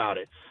doubt about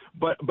it.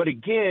 But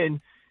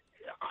again,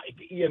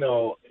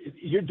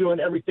 you're doing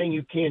everything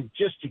you can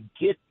just to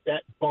get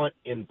that bunt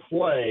in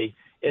play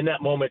in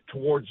that moment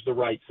towards the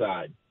right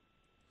side.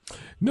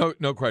 No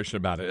question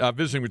about it.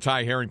 Visiting with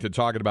Ty Harrington,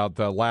 talking about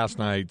last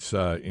night's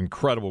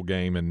incredible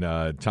game,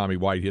 and Tommy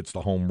White hits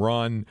the home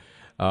run,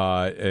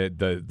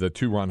 the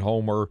 2-run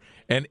homer,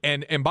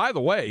 and by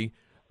the way,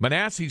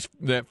 Manasseh's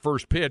that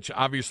first pitch,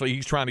 obviously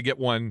he's trying to get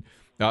one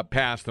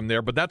past him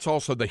there, but that's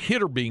also the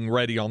hitter being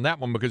ready on that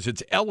one because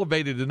it's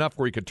elevated enough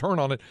where he could turn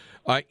on it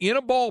in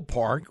a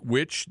ballpark,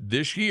 which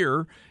this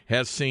year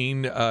has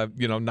seen,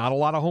 not a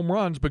lot of home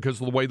runs because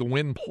of the way the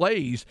wind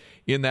plays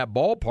in that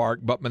ballpark,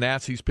 but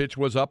Manasseh's pitch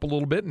was up a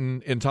little bit,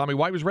 and Tommy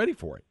White was ready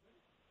for it.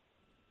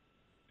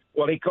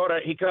 Well, he caught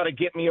a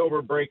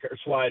get-me-over breaker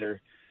slider,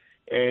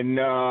 and,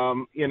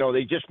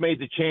 they just made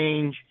the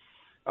change.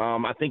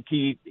 I think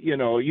you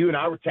and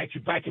I were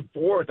texting back and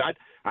forth.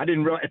 I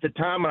didn't realize at the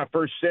time when I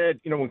first said,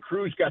 when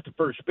Cruz got to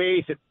first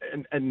base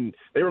and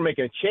they were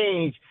making a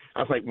change,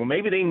 I was like, well,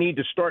 maybe they need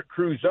to start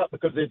Cruz up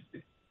because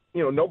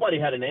nobody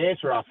had an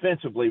answer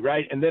offensively,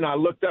 right? And then I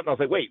looked up and I was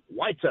like, wait,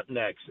 White's up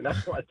next. And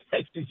that's why I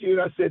texted you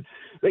and I said,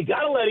 they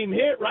got to let him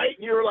hit, right?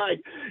 And you were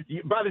like,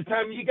 by the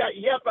time you got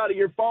Yep out of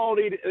your phone,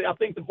 I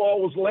think the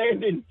ball was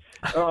landing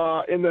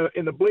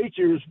in the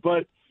bleachers.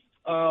 But,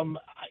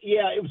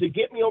 it was a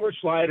get-me-over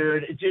slider.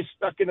 It just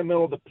stuck in the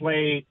middle of the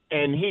plate,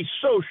 and he's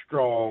so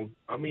strong.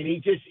 I mean, he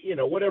just,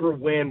 whatever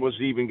wind was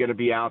even going to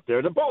be out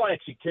there. The ball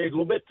actually carried a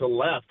little bit to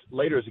left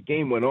later as the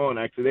game went on,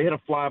 actually. They hit a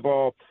fly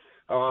ball.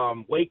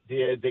 Wake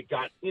did that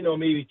got,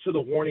 maybe to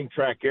the warning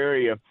track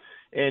area.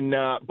 And,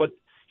 but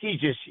he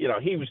just,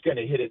 he was going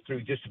to hit it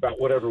through just about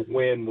whatever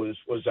wind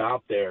was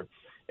out there.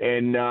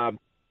 And, again,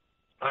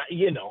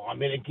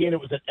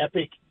 it was an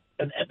epic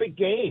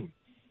game.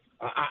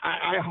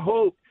 I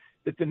hope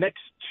that the next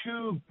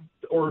 2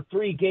 or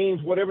 3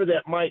 games, whatever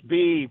that might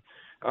be,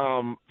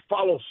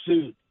 follow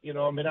suit,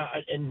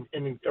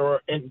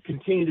 and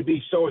continue to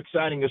be so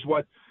exciting as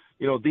what,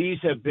 these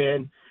have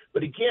been.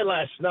 But again,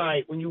 last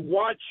night, when you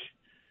watch,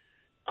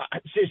 I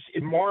just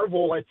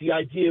marvel at the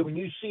idea when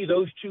you see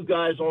those 2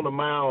 guys on the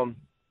mound,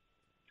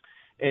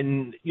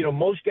 and,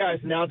 most guys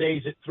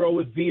nowadays that throw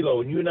with velo,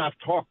 and you and I have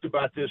talked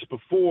about this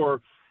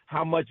before,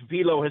 how much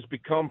velo has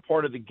become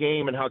part of the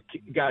game and how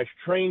guys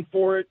train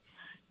for it.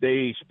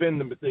 They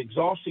spend the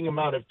exhausting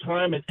amount of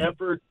time and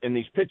effort in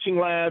these pitching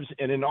labs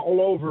and in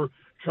all over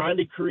trying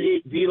to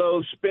create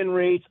velo, spin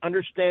rates,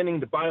 understanding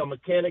the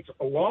biomechanics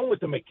along with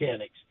the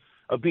mechanics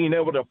of being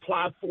able to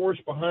apply force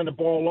behind the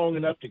ball long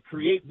enough to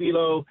create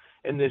velo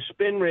and the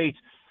spin rates.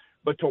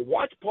 But to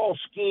watch Paul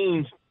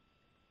Skeens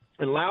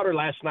and Louder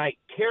last night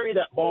carry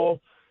that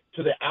ball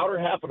to the outer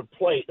half of the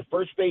plate, the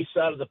first base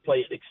side of the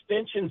plate,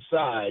 extension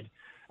side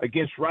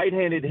against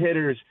right-handed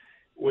hitters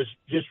was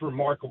just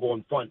remarkable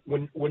and fun.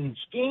 When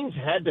Skeens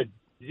had to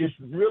just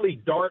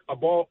really dart a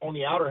ball on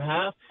the outer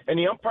half, and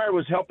the umpire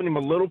was helping him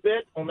a little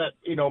bit on that,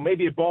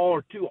 maybe a ball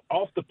or 2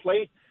 off the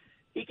plate,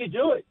 he could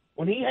do it.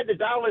 When he had to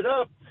dial it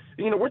up,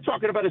 we're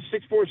talking about a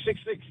 6'4", 6'6"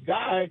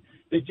 guy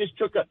that just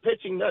took up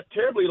pitching not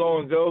terribly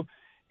long ago,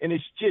 and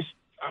it's just,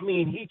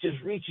 he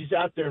just reaches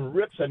out there and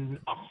rips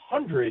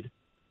 100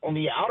 on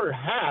the outer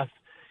half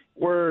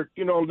where,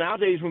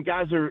 nowadays when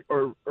guys are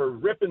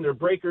ripping their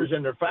breakers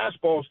and their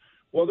fastballs,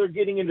 well, they're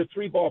getting into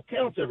 3-ball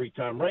counts every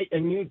time, right?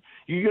 And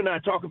you and I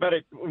talk about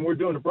it when we're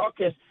doing the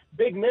broadcast,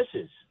 big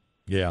misses.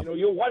 Yeah.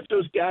 You'll watch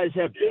those guys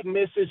have big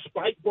misses,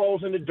 spike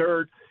balls in the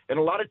dirt, and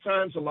a lot of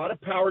times a lot of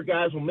power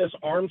guys will miss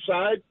arm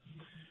side,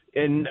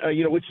 and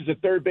which is a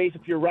third base.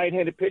 If you're a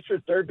right-handed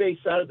pitcher, third base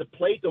side of the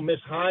plate, they'll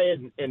miss high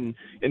and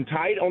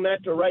tight on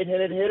that to a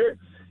right-handed hitter,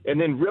 and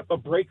then rip a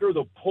breaker,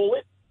 they'll pull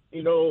it,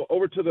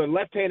 over to the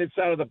left-handed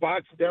side of the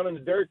box down in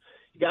the dirt.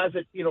 Guys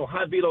that,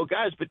 high velo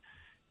guys, but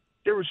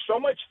there was so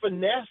much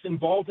finesse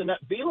involved in that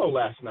velo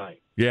last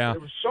night. Yeah.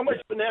 There was so much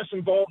finesse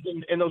involved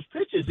in those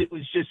pitches. It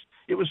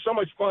was so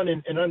much fun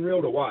and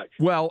unreal to watch.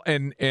 Well,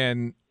 and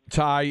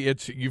Ty,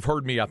 you've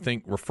heard me, I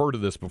think, refer to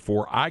this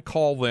before. I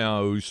call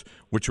those,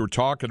 which we're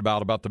talking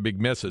about the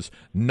big misses,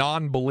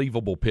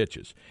 non-believable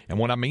pitches. And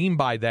what I mean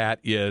by that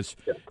is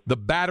the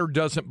batter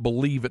doesn't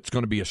believe it's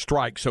going to be a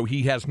strike, so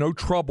he has no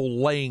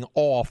trouble laying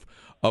off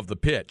of the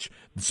pitch.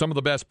 Some of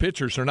the best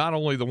pitchers are not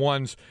only the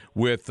ones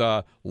with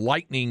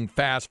lightning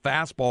fast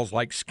fastballs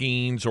like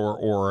Skeens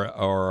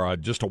or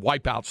just a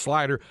wipeout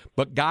slider,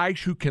 but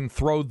guys who can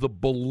throw the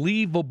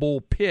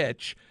believable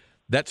pitch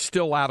that's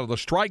still out of the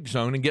strike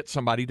zone and get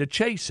somebody to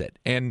chase it.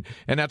 And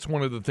that's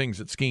one of the things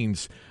that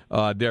Skeens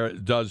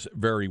does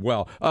very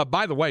well.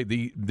 By the way,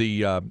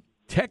 the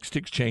text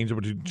exchange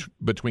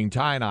between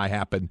Ty and I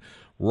happened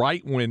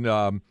right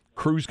when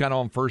Cruz got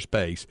on first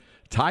base.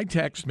 Ty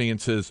texts me and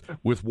says,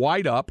 with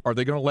White up, are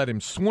they going to let him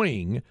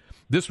swing?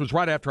 This was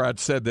right after I'd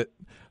said that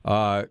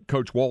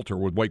Coach Walter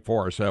with Wake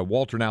Forest,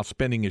 Walter now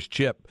spending his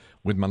chip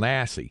with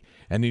Manasseh.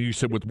 And then you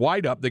said, with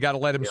White up, they got to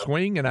let him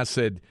swing? And I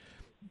said,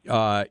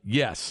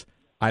 yes.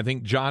 I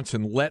think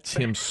Johnson lets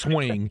him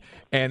swing.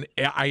 And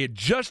I had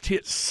just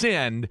hit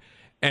send,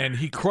 and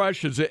he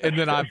crushes it. And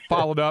then I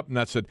followed up, and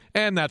I said,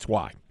 and that's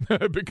why,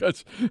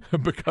 because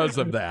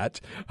of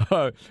that.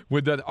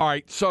 With that, all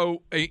right.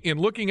 So, in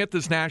looking at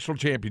this national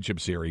championship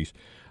series,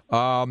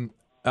 how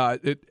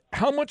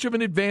much of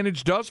an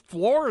advantage does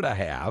Florida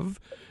have?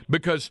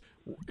 Because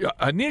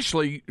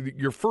initially,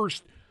 your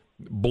first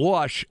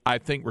blush, I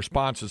think,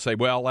 responses say,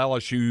 well,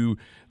 LSU,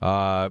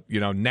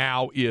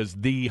 now is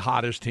the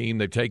hottest team.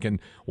 They've taken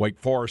Wake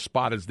Forest's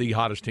spot as the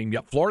hottest team.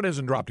 Yet Florida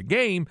hasn't dropped a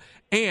game,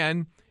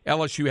 and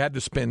LSU had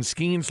to spend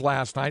Skeens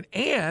last night,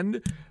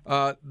 and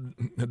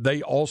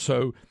they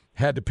also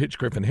had to pitch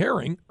Griffin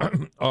Herring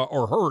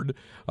or Hurd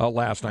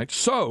last night.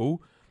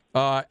 So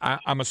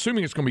I'm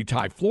assuming it's going to be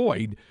Ty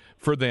Floyd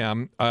for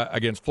them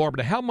against Florida.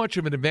 But how much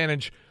of an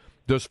advantage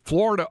does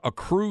Florida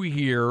accrue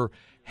here,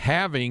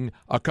 having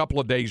a couple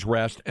of days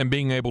rest and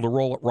being able to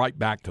roll it right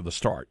back to the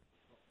start?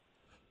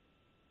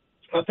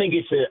 I think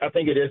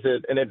it is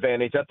an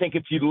advantage. I think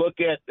if you look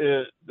at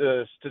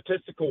the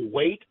statistical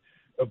weight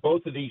of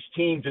both of these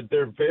teams,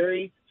 they're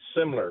very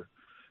similar,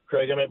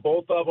 Craig. I mean,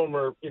 both of them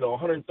are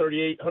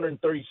 138,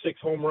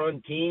 136 home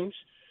run teams.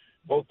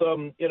 Both of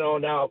them,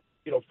 now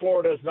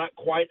Florida is not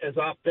quite as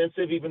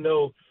offensive, even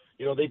though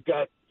they've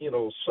got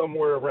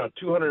somewhere around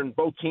 200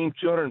 both teams,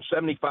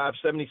 275,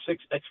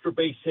 76 extra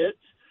base hits.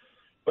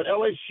 But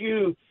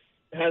LSU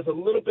has a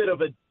little bit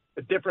of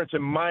a difference,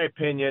 in my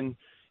opinion.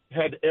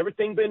 Had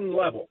everything been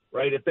level,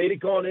 right? If they'd have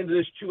gone into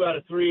this 2 out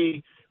of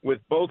 3 with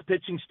both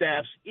pitching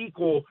staffs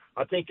equal,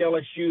 I think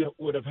LSU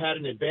would have had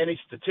an advantage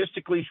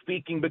statistically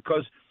speaking,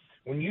 because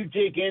when you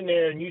dig in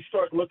there and you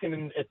start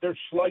looking at their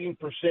slugging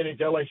percentage,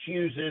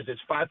 LSU's is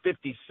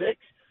 556.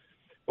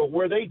 But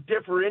where they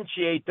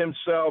differentiate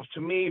themselves,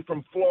 to me,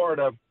 from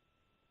Florida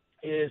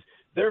is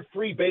their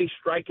free base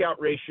strikeout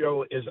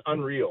ratio is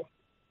unreal.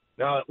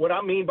 Now, what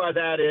I mean by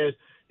that is,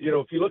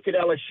 if you look at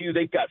LSU,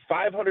 they've got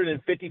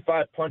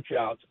 555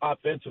 punch-outs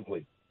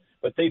offensively,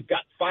 but they've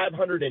got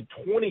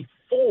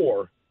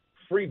 524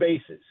 free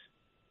bases.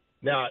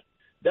 Now,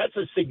 that's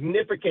a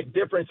significant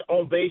difference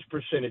on base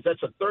percentage.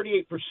 That's a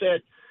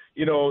 38%.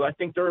 I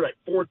think they're at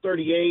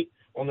 438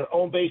 on their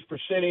own base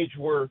percentage,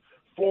 where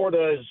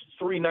Florida is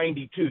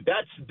 392.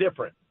 That's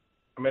different.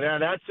 I mean,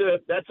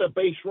 that's a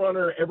base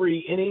runner every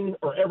inning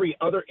or every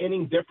other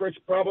inning difference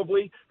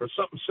probably, or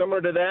something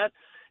similar to that.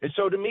 And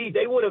so to me,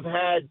 they would have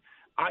had,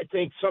 I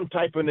think, some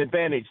type of an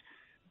advantage.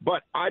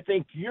 But I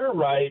think you're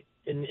right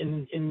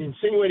in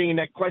insinuating in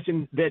that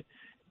question that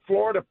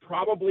Florida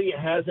probably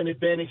has an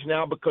advantage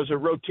now because their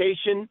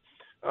rotation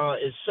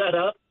is set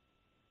up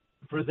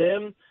for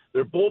them.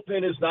 Their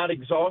bullpen is not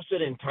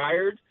exhausted and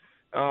tired.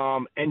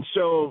 And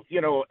so,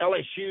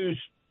 LSU's,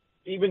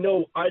 even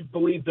though I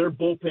believe their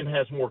bullpen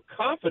has more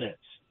confidence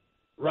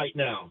right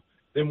now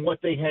than what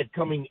they had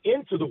coming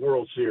into the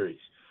World Series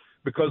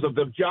because of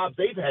the job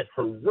they've had,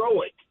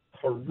 heroic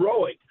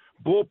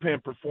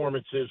bullpen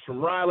performances from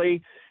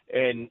Riley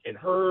and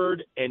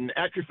Hurd and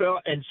Ackerfeld.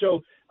 And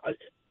so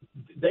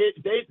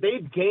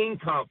they've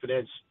gained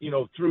confidence,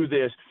 through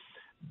this.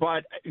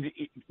 But,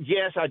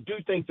 yes, I do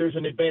think there's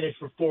an advantage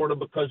for Florida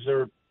because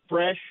they're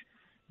fresh.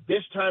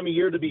 This time of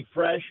year to be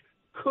fresh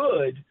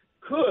could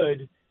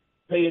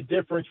pay a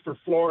difference for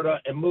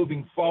Florida and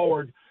moving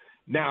forward.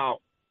 Now,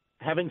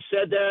 having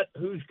said that,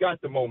 who's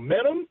got the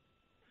momentum?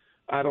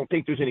 I don't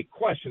think there's any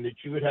question that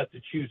you would have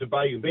to choose the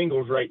Bayou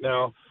Bengals right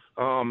now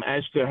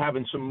as to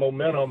having some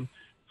momentum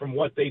from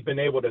what they've been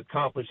able to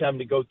accomplish, having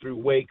to go through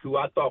Wake, who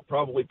I thought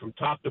probably from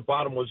top to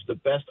bottom was the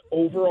best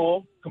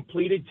overall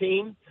completed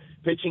team,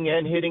 pitching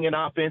and hitting and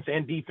offense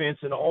and defense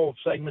in all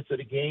segments of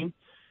the game.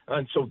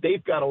 And so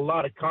they've got a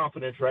lot of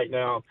confidence right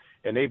now,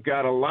 and they've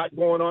got a lot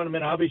going on. I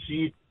mean,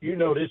 obviously, you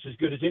know this as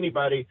good as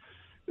anybody.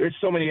 There's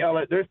so many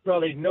 – there's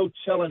probably no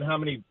telling how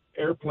many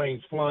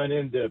airplanes flying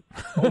into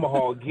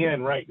Omaha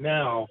again right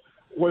now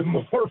with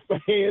more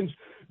fans.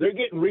 They're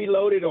getting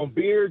reloaded on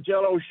beer,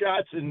 Jell-O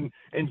shots, and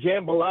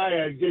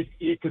jambalaya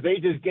because they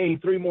just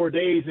gained 3 more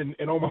days in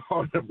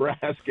Omaha,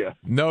 Nebraska.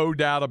 No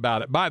doubt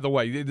about it. By the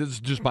way, this is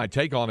just my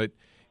take on it.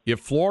 If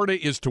Florida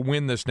is to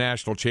win this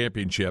national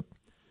championship,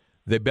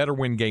 they better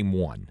win game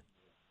 1,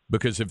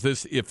 because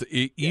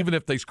even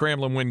if they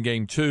scramble and win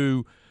game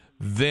 2,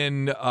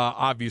 then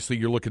obviously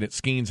you're looking at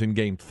Skeens in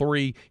game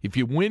 3. If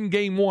you win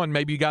game 1,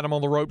 maybe you got them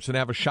on the ropes and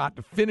have a shot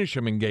to finish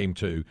them in game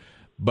 2.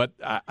 But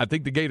I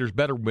think the Gators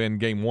better win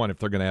game 1 if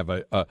they're going to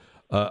have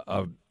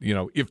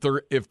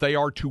if they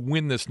are to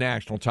win this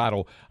national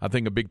title. I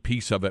think a big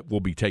piece of it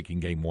will be taking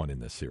game 1 in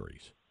this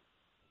series.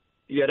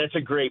 Yeah, that's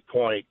a great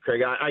point,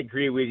 Craig. I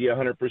agree with you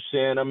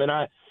 100%. I mean,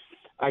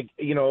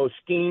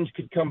 Skeens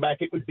could come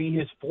back. It would be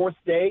his 4th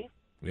day.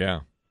 Yeah.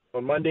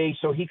 On Monday,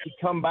 so he could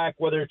come back,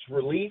 whether it's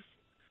relief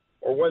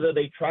or whether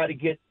they try to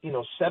get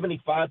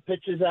 75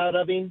 pitches out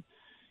of him.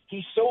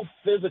 He's so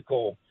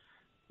physical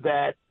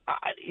that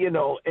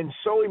and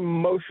so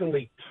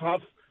emotionally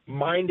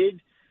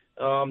tough-minded.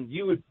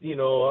 You would,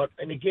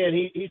 and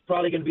again, he's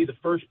probably going to be the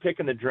first pick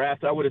in the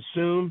draft, I would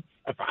assume.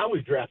 If I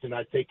was drafting,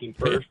 I'd take him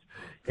first,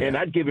 and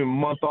I'd give him a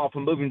month off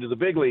and move him to the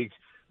big leagues.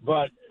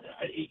 But,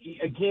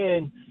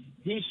 again,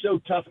 he's so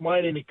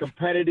tough-minded and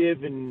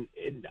competitive, and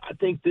I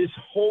think this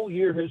whole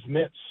year has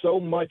meant so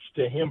much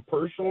to him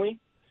personally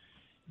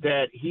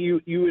that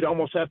you would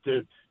almost have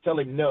to tell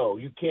him, no,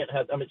 you can't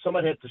have – I mean,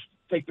 somebody had to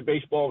take the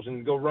baseballs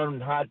and go run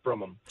and hide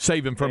from him.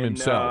 Save him from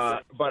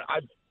himself. But,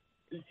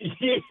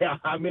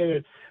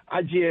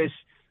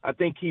 I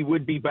think he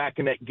would be back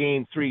in that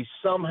game 3.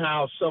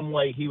 Somehow, some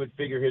way, he would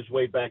figure his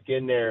way back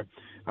in there.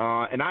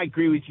 And I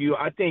agree with you.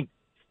 I think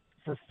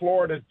for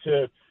Florida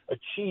to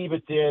achieve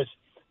at this,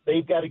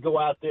 they've got to go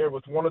out there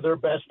with one of their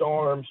best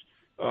arms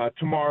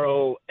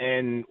tomorrow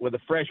and with a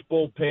fresh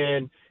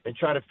bullpen and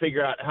try to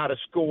figure out how to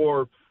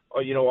score,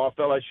 off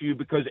LSU.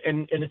 Because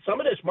and some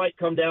of this might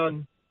come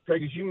down,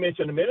 Craig, as you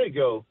mentioned a minute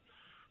ago,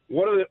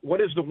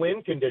 what is the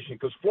win condition?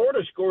 Because Florida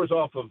scores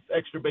off of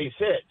extra base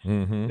hits.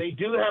 Mm-hmm. They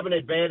do have an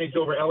advantage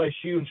over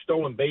LSU in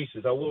stolen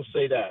bases. I will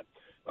say that.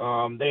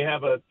 They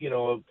have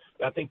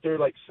I think they're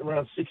like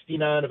around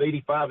 69 of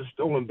 85 of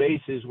stolen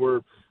bases,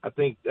 where I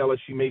think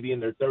LSU may be in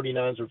their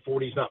 39s or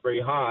 40s, not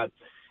very high,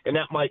 and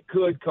that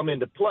could come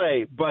into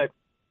play. But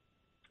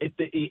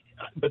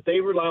they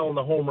rely on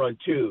the home run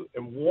too,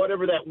 and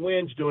whatever that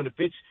wind's doing, if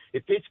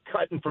it's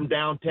cutting from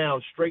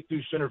downtown straight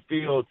through center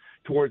field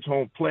towards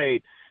home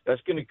plate,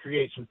 that's going to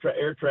create some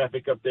air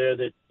traffic up there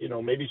that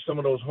maybe some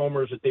of those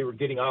homers that they were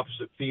getting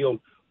opposite field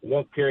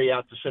won't carry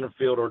out to center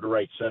field or to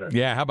right center.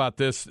 Yeah, how about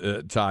this,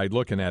 Ty,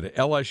 looking at it?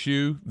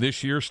 LSU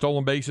this year,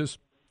 stolen bases,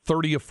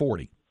 30 of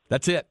 40.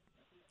 That's it,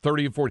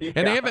 30 of 40. Yeah.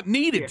 And they haven't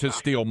needed to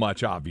steal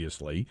much,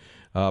 obviously,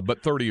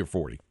 but 30 of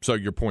 40. So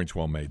your point's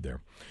well made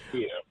there.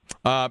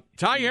 Yeah.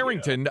 Ty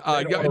Harrington,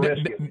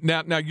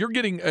 now you're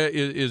getting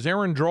is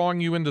Aaron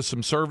drawing you into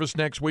some service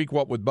next week,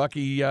 what, with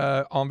Bucky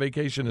on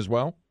vacation as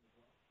well?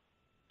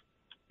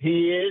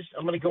 He is.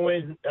 I'm going to go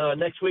in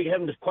next week. I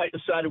haven't quite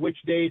decided which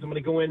days I'm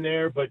going to go in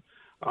there, but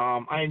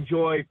I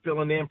enjoy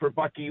filling in for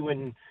Bucky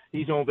when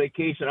he's on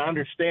vacation. I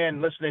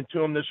understand, listening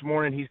to him this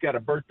morning, he's got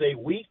a birthday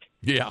week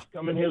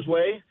coming his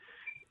way.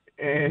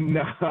 And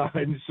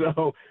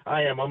so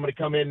I'm going to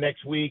come in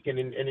next week and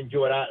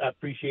enjoy it. I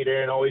appreciate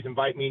Aaron always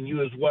invite me, and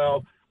you as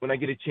well, when I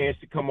get a chance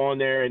to come on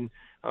there. And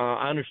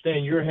I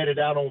understand you're headed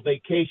out on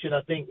vacation,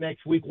 I think,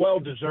 next week.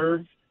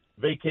 Well-deserved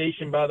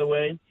vacation, by the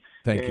way.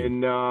 Thank you.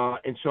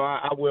 And so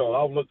I will.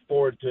 I'll look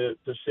forward to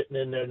sitting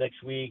in there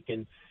next week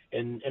and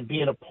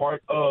being a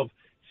part of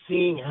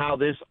seeing how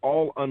this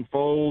all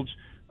unfolds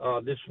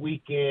this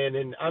weekend.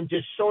 And I'm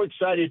just so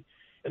excited,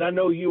 and I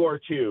know you are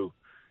too,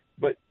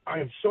 but I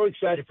am so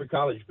excited for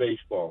college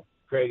baseball,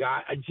 Craig.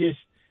 I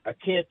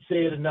can't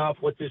say it enough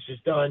what this has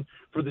done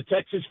for the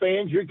Texas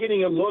fans. You're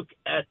getting a look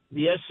at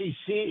the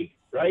SEC,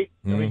 right?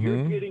 Mm-hmm. I mean,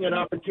 you're getting an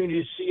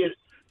opportunity to see it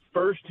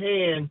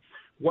firsthand,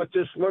 what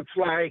this looks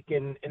like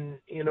and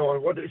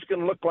what it's going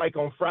to look like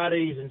on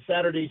Fridays and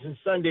Saturdays and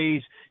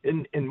Sundays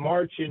in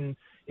March and,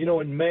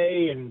 in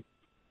May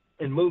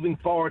and moving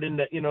forward in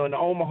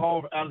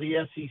Omaha out of the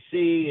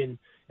SEC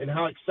and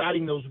how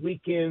exciting those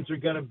weekends are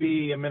going to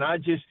be. I mean,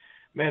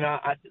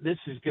 this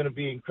is going to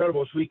be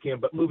incredible this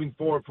weekend, but moving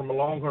forward from a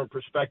Longhorn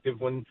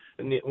perspective, when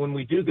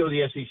we do go to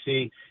the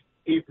SEC,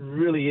 it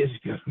really is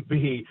going to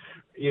be,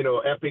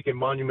 epic and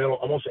monumental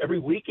almost every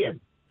weekend.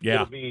 Yeah.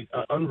 It'll be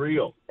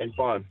unreal and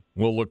fun.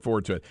 We'll look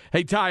forward to it.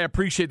 Hey, Ty, I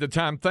appreciate the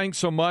time. Thanks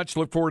so much.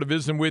 Look forward to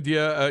visiting with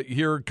you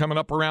here coming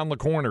up around the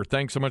corner.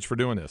 Thanks so much for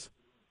doing this.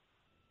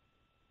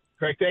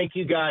 Craig, thank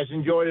you, guys.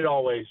 Enjoyed it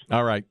always.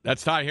 All right.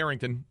 That's Ty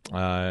Harrington,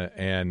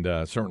 and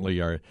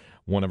certainly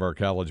one of our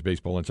college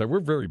baseball insights. We're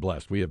very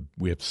blessed. We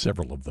have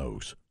several of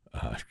those,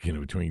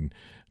 between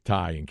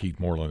Ty and Keith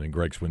Moreland and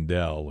Greg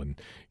Swindell, and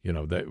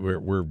that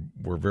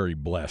we're very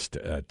blessed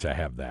to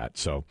have that.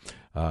 So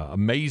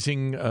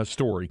amazing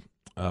story.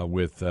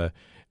 With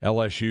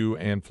LSU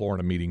and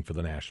Florida meeting for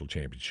the national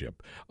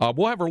championship.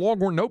 We'll have our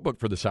Longhorn Notebook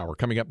for this hour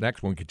coming up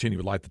next when we continue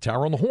with Light the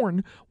Tower on the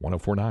Horn,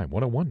 104.9, 101.9,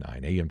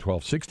 AM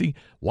 1260,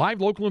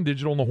 live, local, and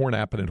digital on the Horn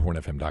app and at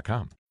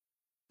hornfm.com.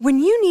 When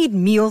you need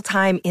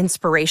mealtime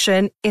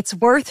inspiration, it's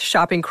worth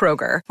shopping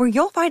Kroger, where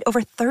you'll find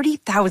over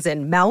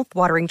 30,000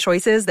 mouth-watering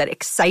choices that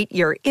excite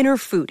your inner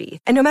foodie.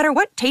 And no matter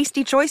what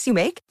tasty choice you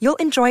make, you'll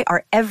enjoy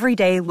our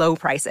everyday low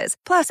prices,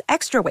 plus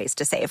extra ways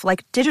to save,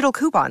 like digital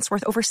coupons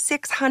worth over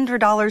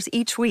 $600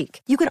 each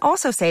week. You can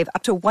also save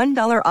up to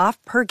 $1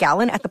 off per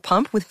gallon at the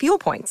pump with fuel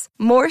points.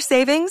 More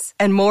savings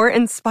and more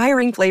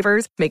inspiring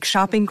flavors make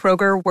shopping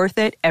Kroger worth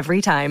it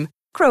every time.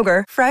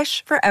 Kroger,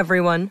 fresh for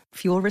everyone.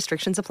 Fuel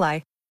restrictions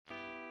apply.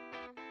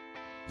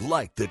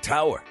 Light the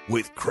Tower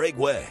with Craig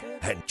Way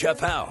and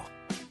Jeff Howe.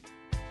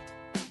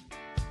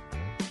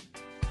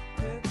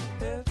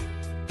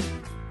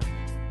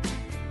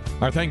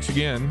 Our thanks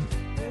again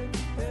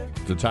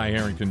to Ty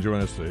Harrington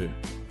joining us to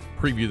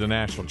preview the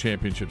National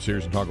Championship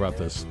Series and talk about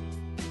this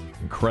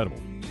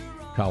incredible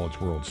College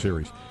World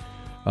Series.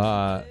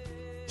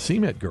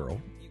 CMET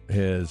Girl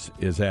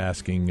is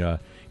asking,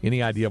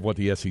 any idea of what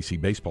the SEC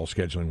baseball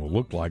scheduling will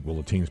look like? Will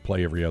the teams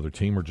play every other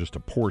team or just a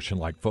portion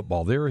like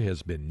football? There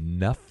has been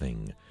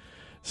nothing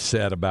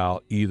said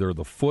about either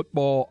the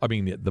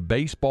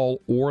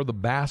baseball or the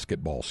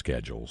basketball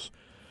schedules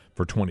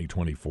for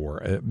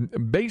 2024.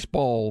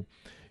 Baseball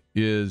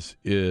is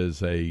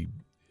a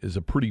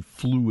pretty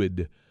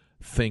fluid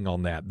thing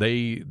on that.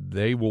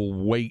 They will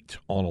wait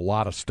on a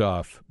lot of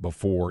stuff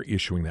before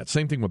issuing that.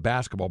 Same thing with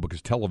basketball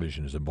because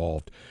television is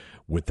involved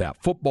with that.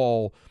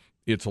 Football,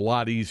 it's a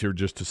lot easier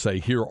just to say,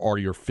 here are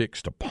your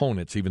fixed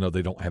opponents, even though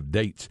they don't have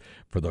dates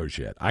for those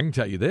yet. I can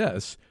tell you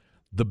this,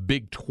 the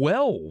Big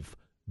 12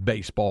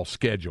 baseball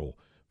schedule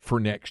for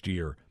next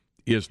year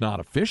is not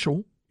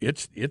official.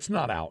 It's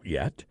not out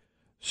yet.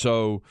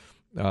 So,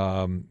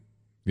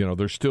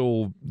 they're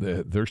still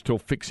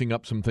fixing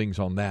up some things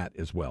on that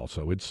as well.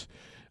 So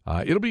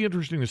it'll be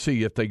interesting to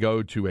see if they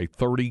go to a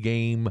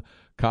 30-game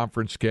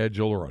conference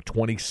schedule or a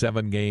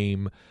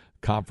 27-game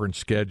conference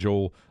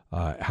schedule,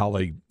 how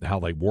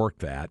they work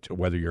that,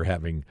 whether you're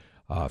having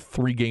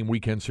 3-game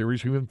weekend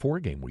series or even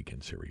 4-game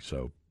weekend series.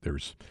 So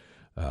there's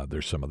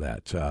some of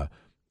that.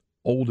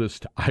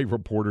 oldest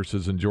iReporter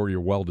says, enjoy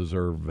your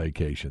well-deserved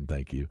vacation.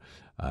 Thank you.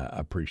 I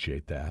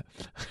appreciate that.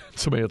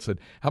 Somebody else said,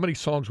 how many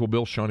songs will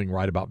Bill Schoening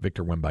write about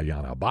Victor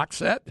Wembanyama? A box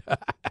set?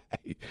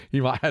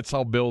 I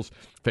saw Bill's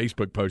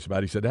Facebook post about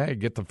it. He said, hey,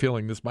 get the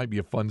feeling this might be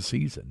a fun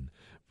season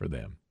for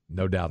them.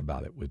 No doubt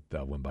about it with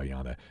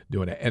Wembanyama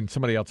doing it. And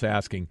somebody else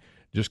asking,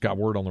 just got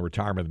word on the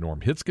retirement of Norm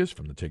Hitzges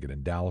from the Ticket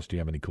in Dallas. Do you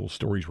have any cool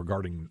stories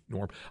regarding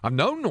Norm? I've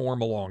known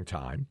Norm a long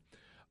time.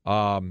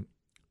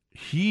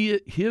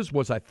 His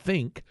was, I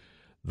think,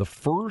 the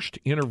first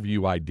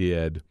interview I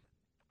did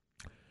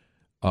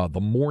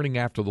the morning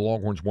after the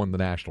Longhorns won the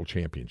national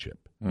championship.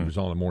 He was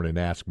on the morning and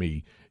asked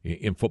me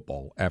in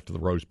football after the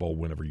Rose Bowl,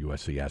 whenever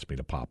USC asked me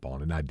to pop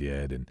on, and I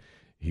did. And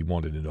he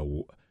wanted to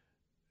know,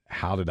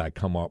 how did I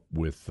come up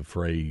with the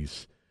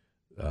phrase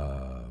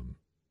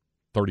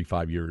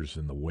 35 years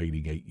in the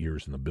waiting, 8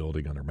 years in the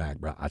building under Mack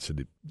Brown? I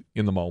said,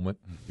 in the moment,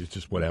 it's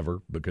just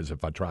whatever, because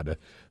if I tried to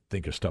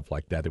think of stuff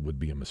like that, it would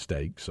be a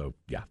mistake. So,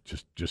 yeah,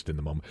 just in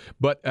the moment.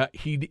 But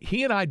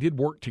he and I did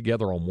work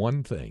together on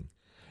one thing,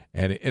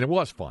 and it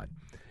was fun.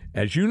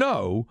 As you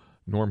know,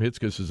 Norm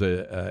Hitzges is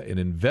an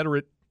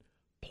inveterate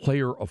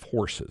player of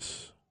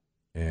horses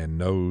and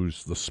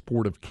knows the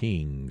sport of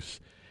kings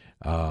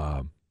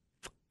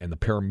and the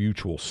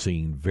parimutuel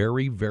scene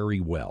very, very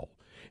well.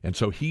 And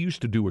so he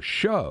used to do a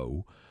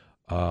show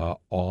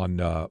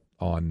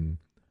on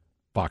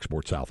Fox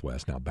Sports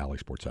Southwest, now Bally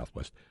Sports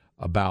Southwest,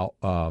 about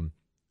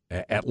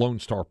at Lone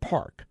Star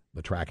Park,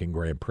 the track in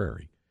Grand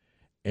Prairie.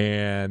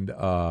 And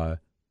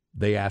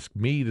they asked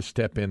me to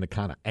step in to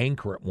kind of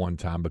anchor at one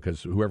time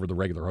because whoever the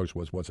regular host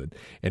wasn't.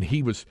 And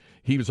he was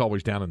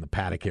always down in the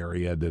paddock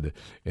area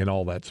and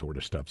all that sort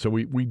of stuff. So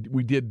we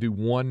did do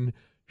one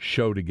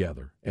show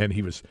together, and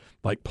he was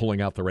like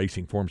pulling out the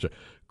racing forms.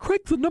 Craig,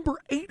 the number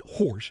 8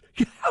 horse,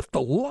 you have to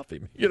love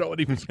him, and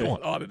he was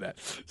going on in that.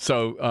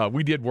 So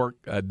we did work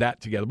that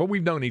together, but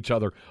we've known each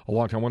other a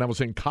long time. When I was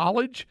in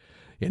college,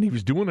 and he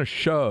was doing a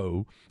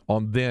show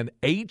on then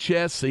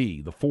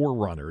HSE, the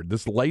forerunner,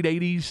 this late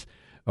 80s,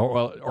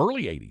 or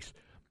early 80s,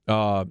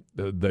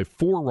 the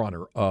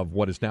forerunner of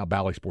what is now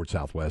Bally Sports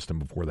Southwest, and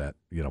before that,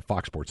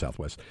 Fox Sports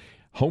Southwest,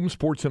 Home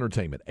Sports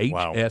Entertainment, HSE.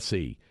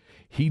 Wow.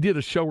 He did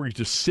a show where he's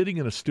just sitting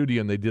in a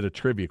studio and they did a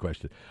trivia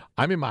question.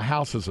 I'm in my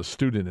house as a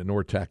student in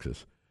North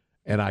Texas,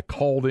 and I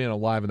called in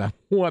live and I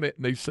won it,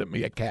 and they sent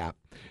me a cap.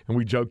 And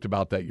we joked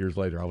about that years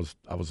later. I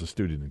was a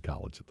student in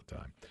college at the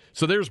time.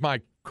 So there's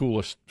my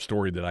coolest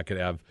story that I could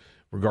have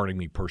regarding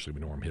me personally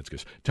with Norm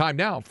Hitzges. Time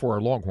now for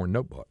our Longhorn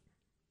Notebook.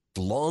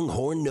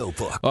 Longhorn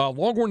Notebook.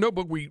 Longhorn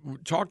Notebook, we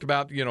talked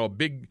about, a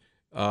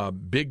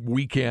big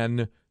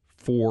weekend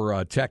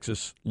for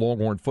Texas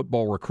Longhorn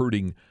football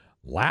recruiting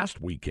last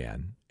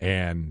weekend,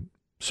 and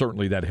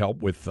certainly that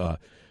helped with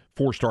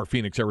 4-star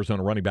Phoenix,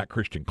 Arizona running back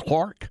Christian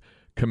Clark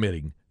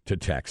committing to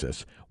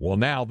Texas. Well,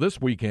 now this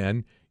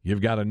weekend,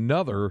 you've got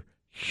another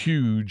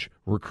huge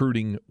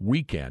recruiting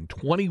weekend.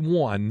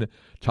 21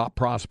 top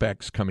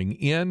prospects coming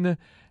in,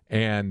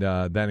 and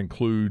that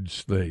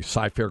includes the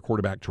Cy-Fair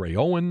quarterback Trey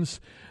Owens.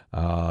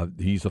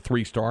 He's a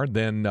 3-star.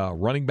 Then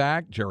running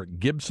back Jarrett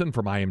Gibson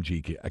from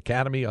IMG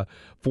Academy, a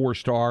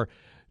 4-star.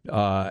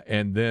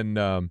 And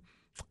then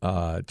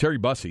Terry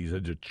Bussey is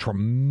a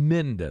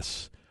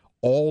tremendous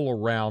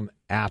all-around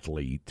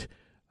athlete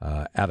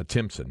out of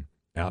Timpson,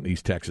 out in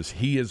East Texas.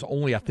 He is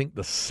only, I think,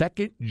 the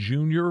second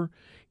junior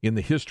in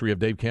the history of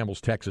Dave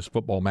Campbell's Texas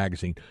Football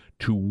Magazine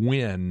to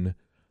win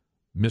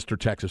Mr.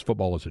 Texas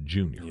Football as a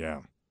junior.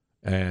 Yeah.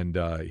 And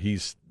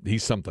he's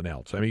something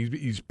else. I mean,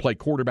 he's played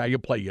quarterback. He'll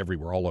play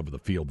everywhere, all over the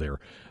field there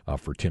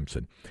for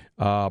Timpson.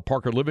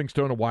 Parker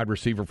Livingstone, a wide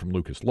receiver from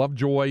Lucas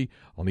Lovejoy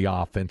on the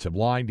offensive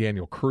line.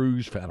 Daniel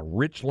Cruz out of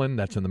Richland,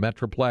 that's in the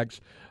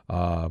Metroplex.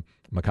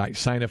 Makai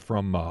Saina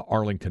from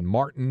Arlington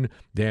Martin.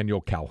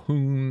 Daniel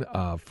Calhoun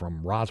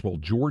from Roswell,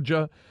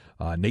 Georgia.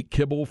 Nate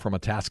Kibble from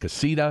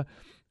Atascocita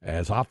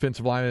as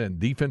offensive line, and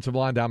defensive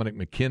line. Dominic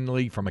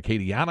McKinley from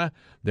Acadiana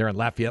there in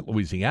Lafayette,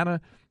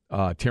 Louisiana.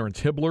 Terrence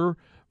Hibbler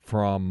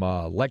from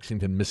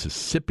Lexington,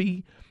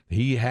 Mississippi.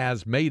 He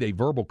has made a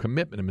verbal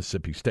commitment to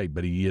Mississippi State,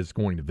 but he is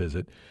going to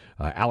visit.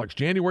 Alex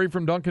January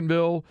from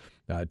Duncanville,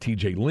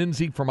 T.J.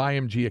 Lindsey from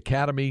IMG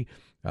Academy,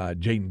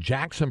 Jaden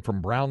Jackson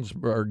from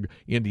Brownsburg,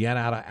 Indiana,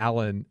 out of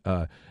Allen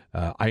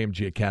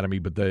IMG Academy,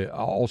 but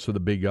also the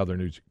big other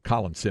news,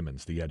 Colin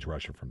Simmons, the edge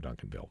rusher from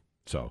Duncanville.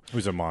 So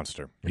who's a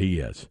monster. He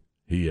is.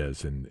 He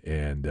is,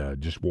 and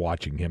just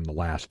watching him the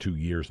last 2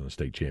 years in the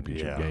state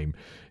championship game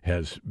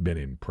has been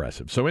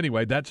impressive. So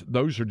anyway,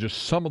 those are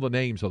just some of the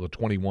names of the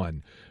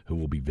 21 who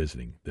will be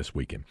visiting this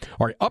weekend.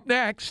 All right, up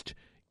next,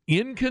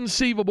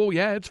 Inconceivable.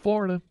 Yeah, it's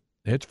Florida.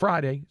 It's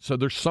Friday, so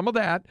there's some of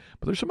that,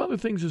 but there's some other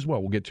things as well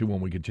we'll get to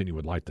when we continue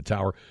with Light the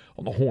Tower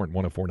on the Horn,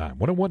 104.9, 101.9,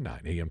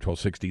 AM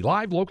 1260,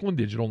 live, local, and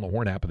digital on the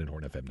Horn app and at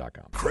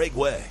hornfm.com. Craig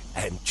Way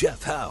and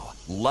Jeff Howe,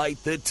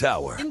 Light the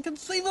Tower.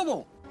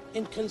 Inconceivable.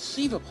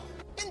 Inconceivable.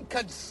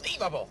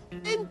 Inconceivable!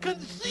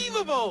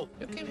 Inconceivable!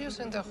 You keep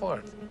using the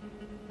word.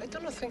 I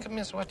don't think it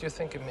means what you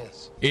think it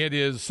means. It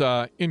is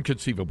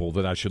inconceivable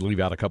that I should leave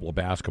out a couple of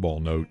basketball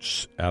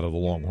notes out of the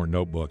Longhorn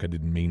notebook. I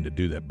didn't mean to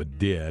do that, but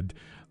did.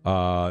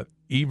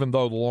 Even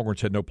though the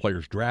Longhorns had no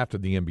players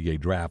drafted in the NBA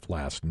draft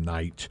last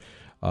night,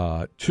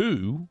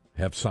 2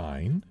 have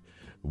signed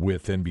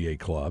with NBA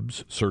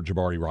clubs. Serge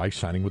Ibaka-Rice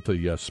signing with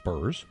the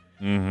Spurs,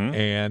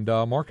 and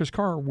Marcus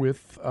Carr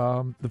with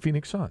the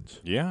Phoenix Suns.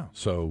 Yeah.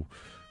 So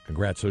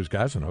congrats to those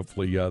guys, and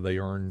hopefully they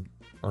earn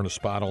a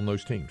spot on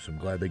those teams. I'm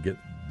glad they get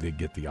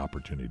the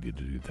opportunity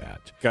to do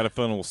that. Got a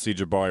feeling we'll see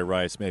Jabari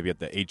Rice maybe at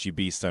the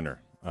HEB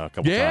Center a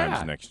couple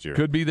times next year.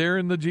 Could be there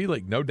in the G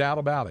League, no doubt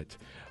about it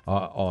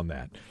on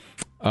that.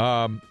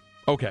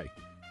 Okay.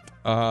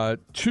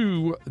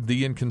 To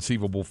the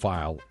inconceivable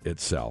file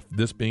itself,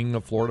 this being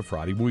a Florida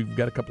Friday, we've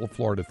got a couple of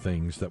Florida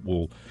things that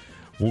we'll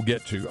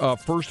get to.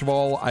 First of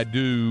all, we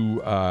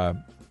do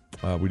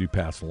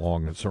pass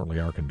along certainly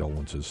our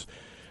condolences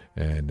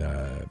and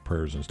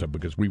prayers and stuff,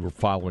 because we were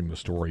following the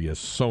story, as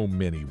so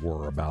many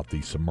were, about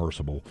the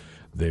submersible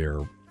there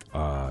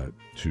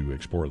to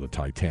explore the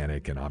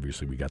Titanic. And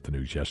obviously we got the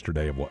news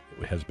yesterday of what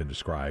has been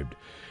described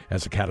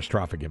as a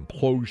catastrophic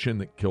implosion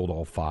that killed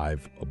all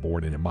 5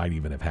 aboard, and it might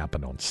even have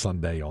happened on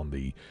Sunday on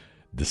the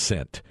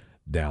descent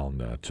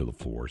down to the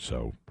floor.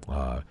 So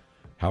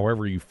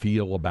however you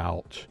feel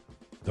about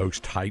those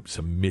types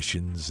of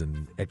missions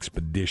and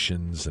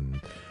expeditions and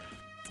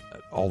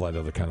all that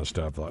other kind of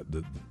stuff,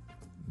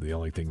 the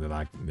only thing that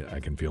I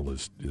can feel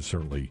is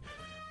certainly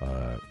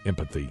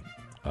empathy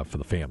for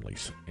the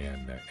families,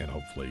 and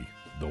hopefully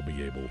they'll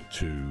be able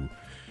to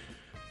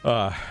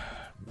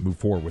move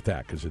forward with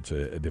that, because it's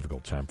a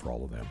difficult time for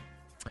all of them.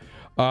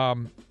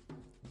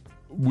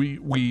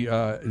 We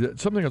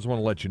something else I want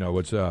to let you know.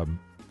 It's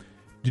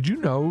did you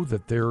know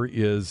that there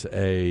is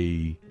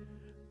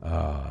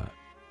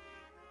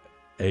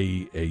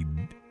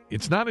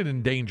it's not an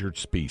endangered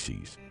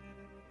species,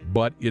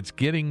 but it's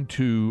getting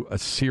to a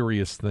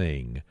serious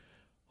thing.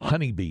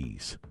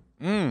 Honeybees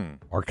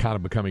are kind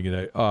of becoming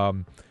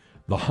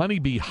the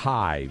honeybee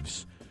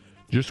hives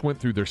just went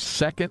through their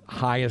second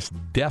highest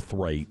death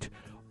rate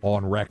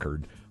on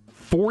record.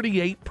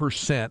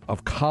 48%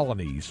 of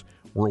colonies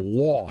were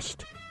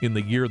lost in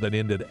the year that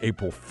ended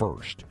April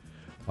 1st.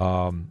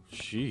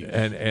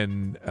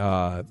 And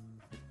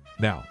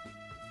now,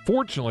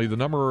 fortunately, the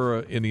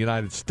number in the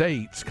United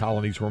States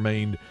colonies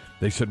remained,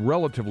 they said,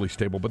 relatively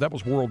stable, but that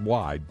was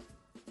worldwide.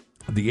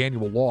 The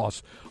annual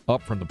loss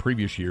up from the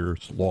previous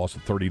year's loss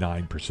of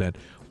 39%.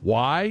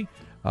 Why?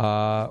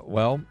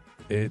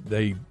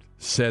 They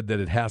said that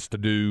it has to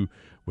do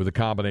with a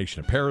combination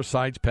of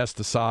parasites,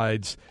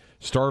 pesticides,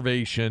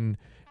 starvation,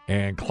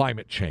 and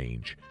climate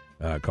change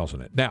causing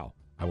it. Now,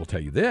 I will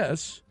tell you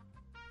this.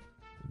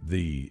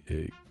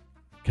 The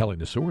Kelly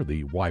Nassour,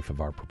 the wife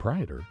of our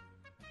proprietor,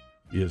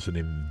 is an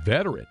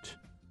inveterate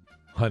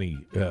honey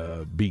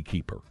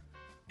beekeeper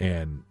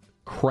and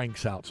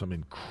cranks out some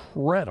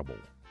incredible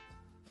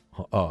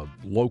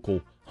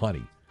local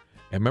honey.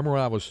 And remember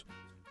when I was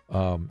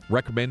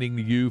recommending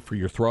to you for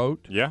your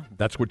throat? Yeah.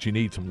 That's what you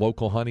need, some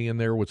local honey in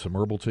there with some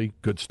herbal tea.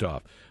 Good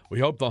stuff. We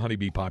hope the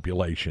honeybee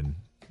population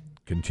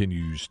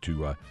continues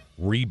to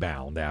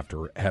rebound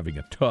after having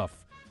a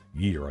tough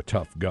year, a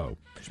tough go.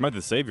 She might be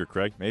the savior,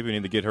 Craig. Maybe we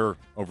need to get her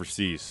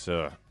overseas.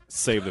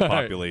 Save the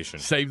population.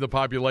 Save the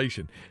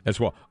population as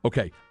well.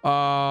 Okay.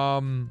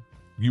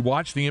 You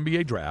watched the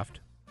NBA draft.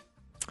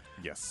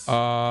 Yes.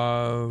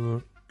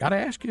 Got to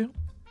ask you,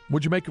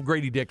 what'd you make of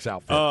Grady Dick's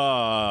outfit?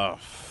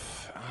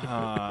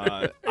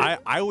 I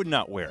would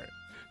not wear it.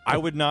 I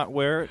would not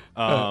wear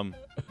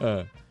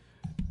it.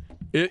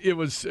 It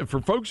was, for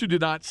folks who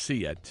did not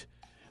see it,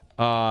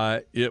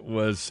 it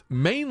was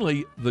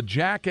mainly the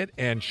jacket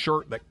and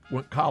shirt that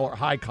went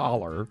high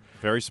collar.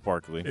 Very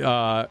sparkly.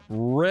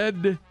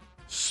 Red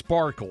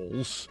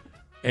sparkles.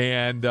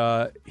 And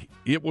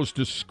it was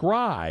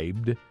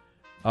described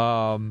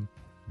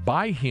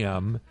by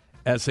him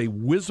as a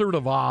Wizard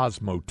of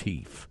Oz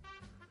motif.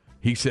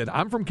 He said,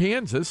 I'm from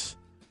Kansas.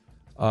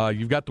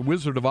 You've got the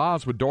Wizard of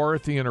Oz with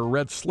Dorothy and her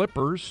red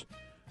slippers.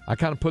 I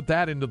kind of put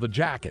that into the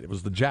jacket. It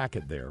was the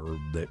jacket there, or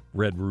that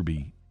red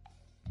ruby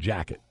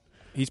jacket.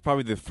 He's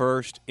probably the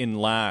first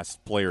and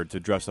last player to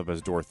dress up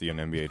as Dorothy on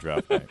NBA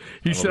draft night.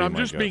 He said, I'm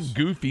just being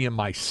goofy in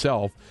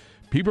myself.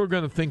 People are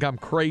going to think I'm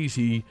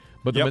crazy,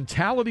 but the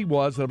mentality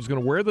was that I was going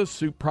to wear this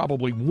suit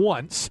probably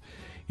once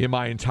in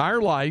my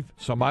entire life,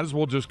 so I might as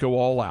well just go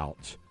all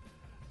out.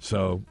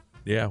 So,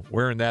 yeah,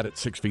 wearing that at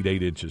 6 feet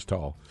 8 inches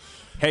tall.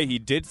 Hey, he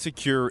did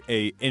secure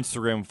a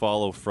Instagram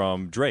follow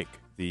from Drake,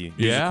 the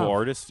musical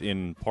artist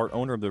and part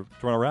owner of the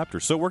Toronto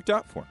Raptors. So it worked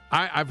out for him.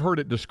 I've heard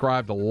it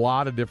described a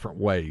lot of different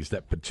ways,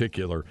 that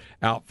particular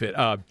outfit.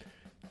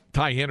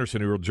 Ty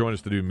Henderson, who will join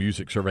us to do a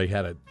music survey,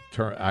 had a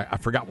term. I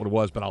forgot what it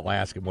was, but I'll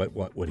ask him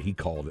what he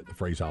called it, the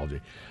phraseology.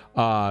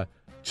 To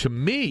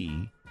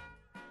me,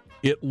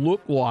 it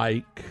looked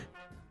like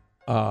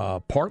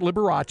part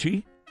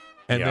Liberace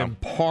and then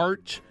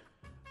part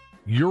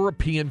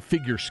European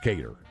figure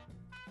skater.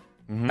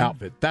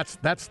 outfit. That's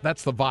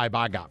the vibe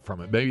I got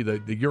from it. Maybe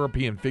the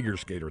European figure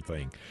skater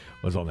thing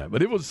was on that.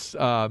 But it was,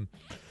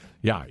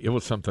 it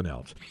was something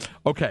else.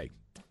 Okay,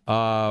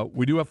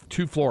 we do have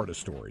 2 Florida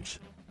stories.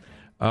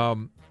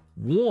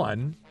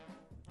 One,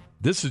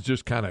 this is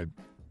just kind of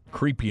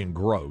creepy and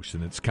gross,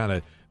 and it's kind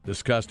of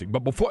disgusting.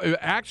 But before, we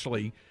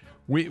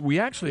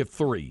actually have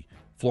 3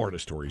 Florida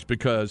stories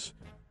because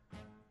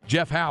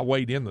Jeff Howe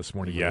weighed in this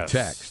morning with a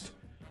text.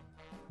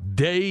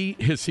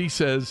 He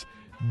says,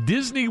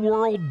 Disney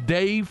World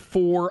Day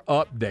 4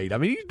 update. I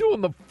mean, he's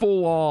doing the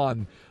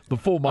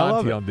full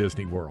Monty on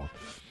Disney World.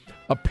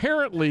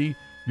 Apparently,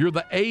 you're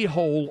the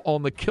a-hole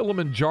on the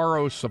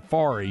Kilimanjaro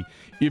safari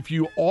if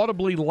you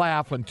audibly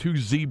laugh when 2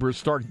 zebras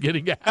start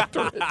getting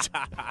after it.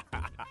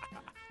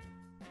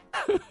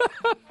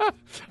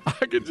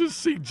 I can just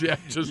see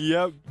Jeff just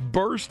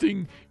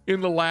bursting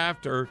into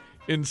laughter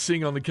and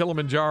seeing on the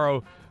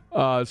Kilimanjaro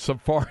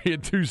safari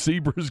and 2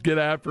 zebras get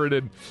after it,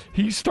 and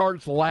he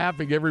starts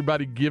laughing.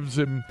 Everybody gives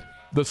him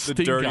the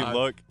dirty eye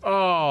look.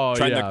 Oh,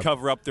 trying to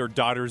cover up their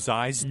daughter's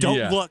eyes.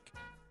 Don't look.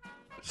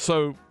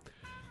 So,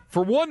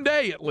 for one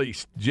day at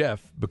least,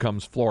 Jeff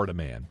becomes Florida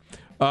man.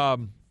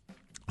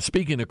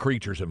 Speaking of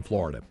creatures in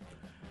Florida,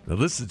 now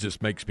this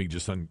just makes me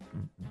just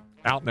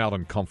out and out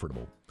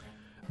uncomfortable.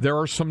 There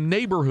are some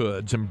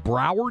neighborhoods in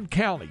Broward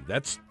County,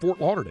 that's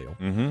Fort Lauderdale,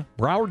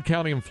 Broward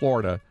County in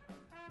Florida,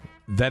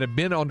 that have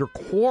been under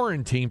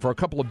quarantine for a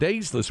couple of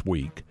days this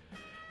week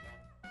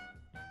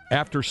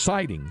after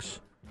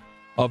sightings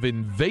of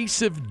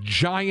invasive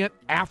giant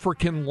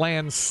African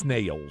land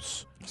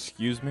snails.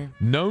 Excuse me?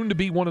 Known to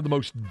be one of the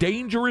most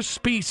dangerous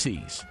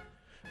species.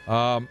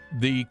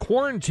 The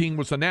quarantine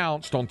was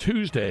announced on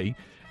Tuesday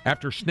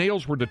after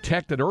snails were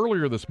detected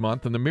earlier this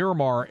month in the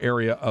Miramar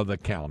area of the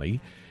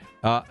county.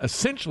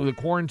 Essentially, the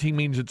quarantine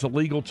means it's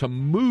illegal to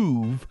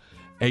move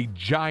a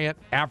giant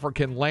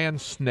African land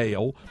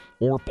snail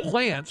or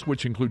plants,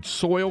 which include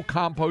soil,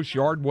 compost,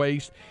 yard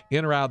waste,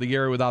 in or out of the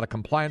area without a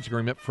compliance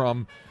agreement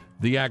from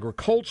the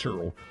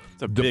agricultural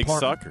It's a big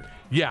sucker.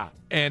 Yeah,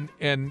 and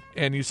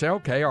you say,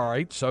 okay, all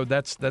right, so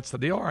that's the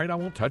deal. All right, I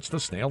won't touch the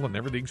snail and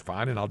everything's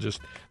fine, and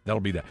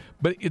that'll be that.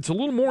 But it's a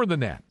little more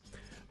than that.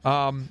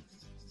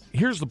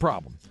 Here's the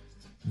problem.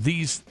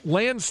 These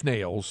land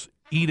snails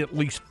eat at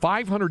least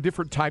 500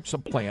 different types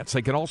of plants.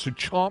 They can also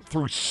chomp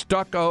through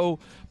stucco,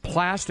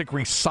 plastic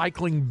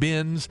recycling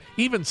bins,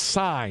 even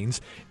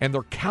signs, and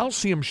their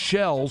calcium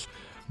shells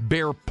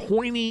bear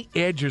pointy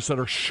edges that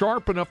are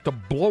sharp enough to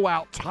blow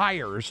out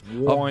tires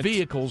of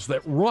vehicles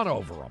that run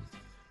over them.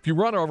 If you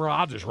run over them,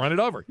 I'll just run it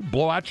over. You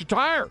blow out your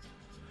tire.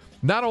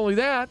 Not only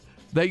that,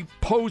 they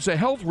pose a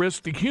health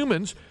risk to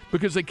humans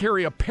because they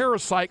carry a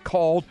parasite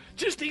called,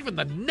 just even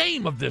the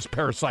name of this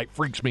parasite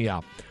freaks me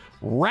out,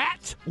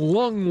 rat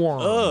lungworm.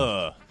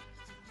 Ugh.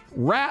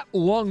 Rat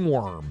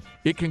lungworm.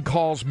 It can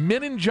cause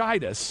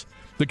meningitis.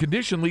 The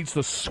condition leads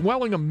to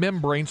swelling of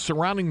membranes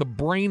surrounding the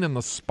brain and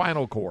the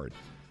spinal cord.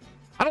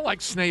 I don't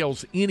like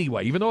snails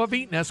anyway, even though I've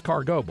eaten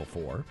escargot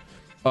before.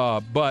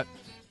 But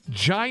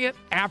giant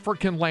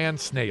African land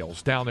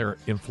snails down there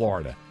in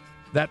Florida,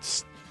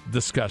 that's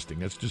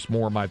disgusting. It's just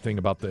more my thing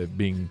about the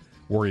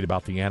worried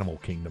about the animal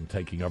kingdom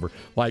taking over.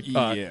 Like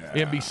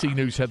NBC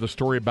News had the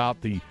story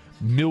about the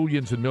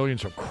millions and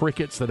millions of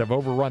crickets that have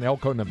overrun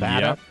Elko,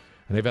 Nevada,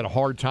 and they've had a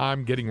hard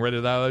time getting rid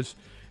of those.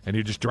 And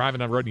you're just driving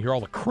down the road and you hear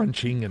all the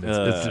crunching, and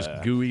it's just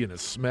gooey and it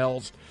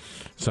smells.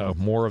 So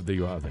more of the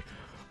thing.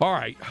 All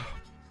right,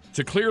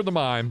 to clear the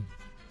mind,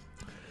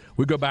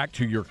 we go back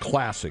to your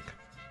classic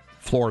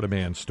Florida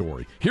man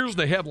story. Here's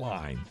the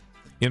headline.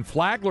 In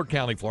Flagler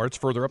County, Florida, it's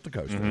further up the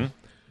coast.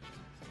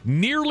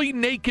 Nearly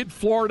naked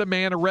Florida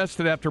man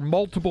arrested after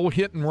multiple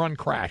hit-and-run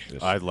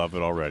crashes. I love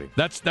it already.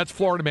 That's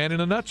Florida man in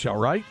a nutshell,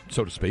 right?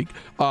 So to speak.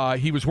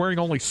 He was wearing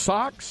only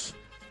socks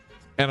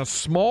and a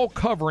small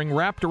covering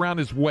wrapped around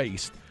his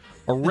waist,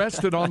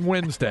 arrested on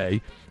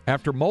Wednesday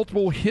after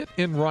multiple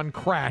hit-and-run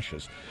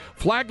crashes.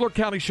 Flagler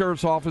County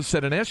Sheriff's Office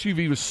said an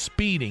SUV was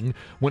speeding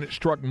when it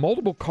struck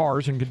multiple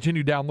cars and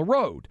continued down the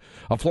road.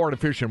 A Florida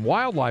Fish and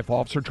Wildlife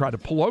officer tried to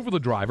pull over the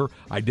driver,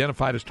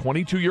 identified as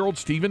 22-year-old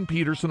Stephen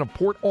Peterson of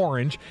Port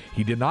Orange.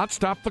 He did not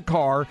stop the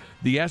car.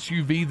 The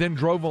SUV then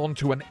drove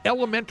onto an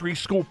elementary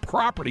school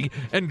property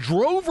and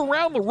drove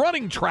around the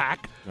running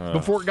track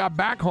before it got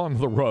back on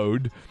the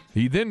road.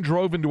 He then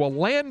drove into a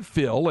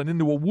landfill and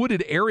into a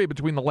wooded area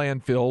between the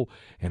landfill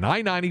and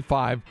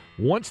I-95.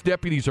 Once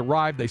deputies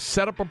arrived, they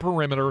set up a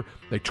perimeter.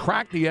 They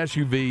tracked the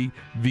SUV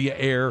via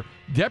air.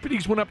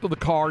 Deputies went up to the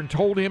car and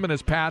told him and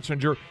his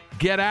passenger,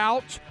 get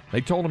out.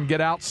 They told him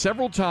get out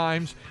several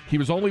times. He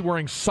was only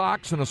wearing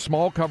socks and a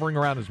small covering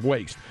around his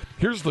waist.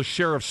 Here's the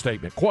sheriff's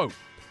statement, quote,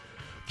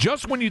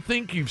 just when you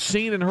think you've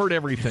seen and heard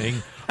everything,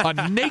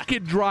 a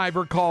naked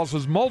driver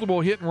causes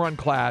multiple hit-and-run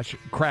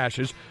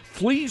crashes,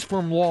 flees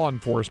from law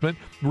enforcement,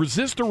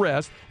 resists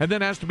arrest, and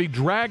then has to be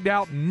dragged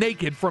out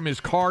naked from his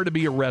car to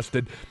be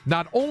arrested.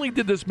 Not only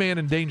did this man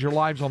endanger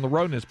lives on the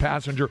road and his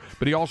passenger,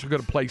 but he also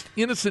could have placed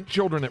innocent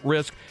children at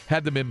risk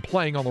had they been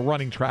playing on the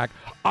running track.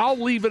 I'll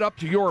leave it up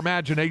to your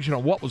imagination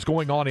on what was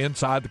going on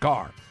inside the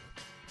car.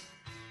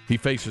 He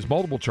faces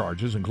multiple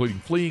charges, including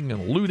fleeing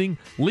and eluding,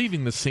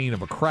 leaving the scene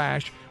of a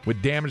crash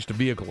with damage to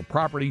vehicle or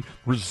property,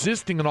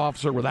 resisting an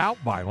officer without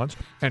violence,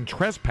 and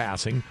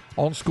trespassing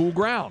on school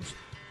grounds.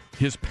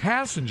 His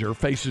passenger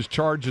faces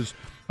charges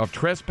of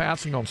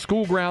trespassing on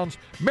school grounds,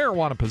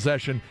 marijuana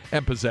possession,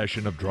 and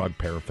possession of drug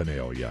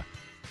paraphernalia.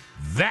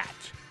 That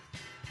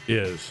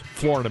is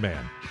Florida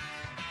Man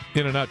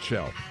in a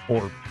nutshell,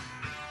 or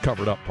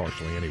covered up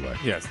partially anyway.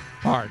 Yes.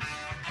 All right.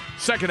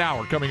 Second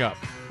hour coming up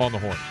on the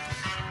Horn.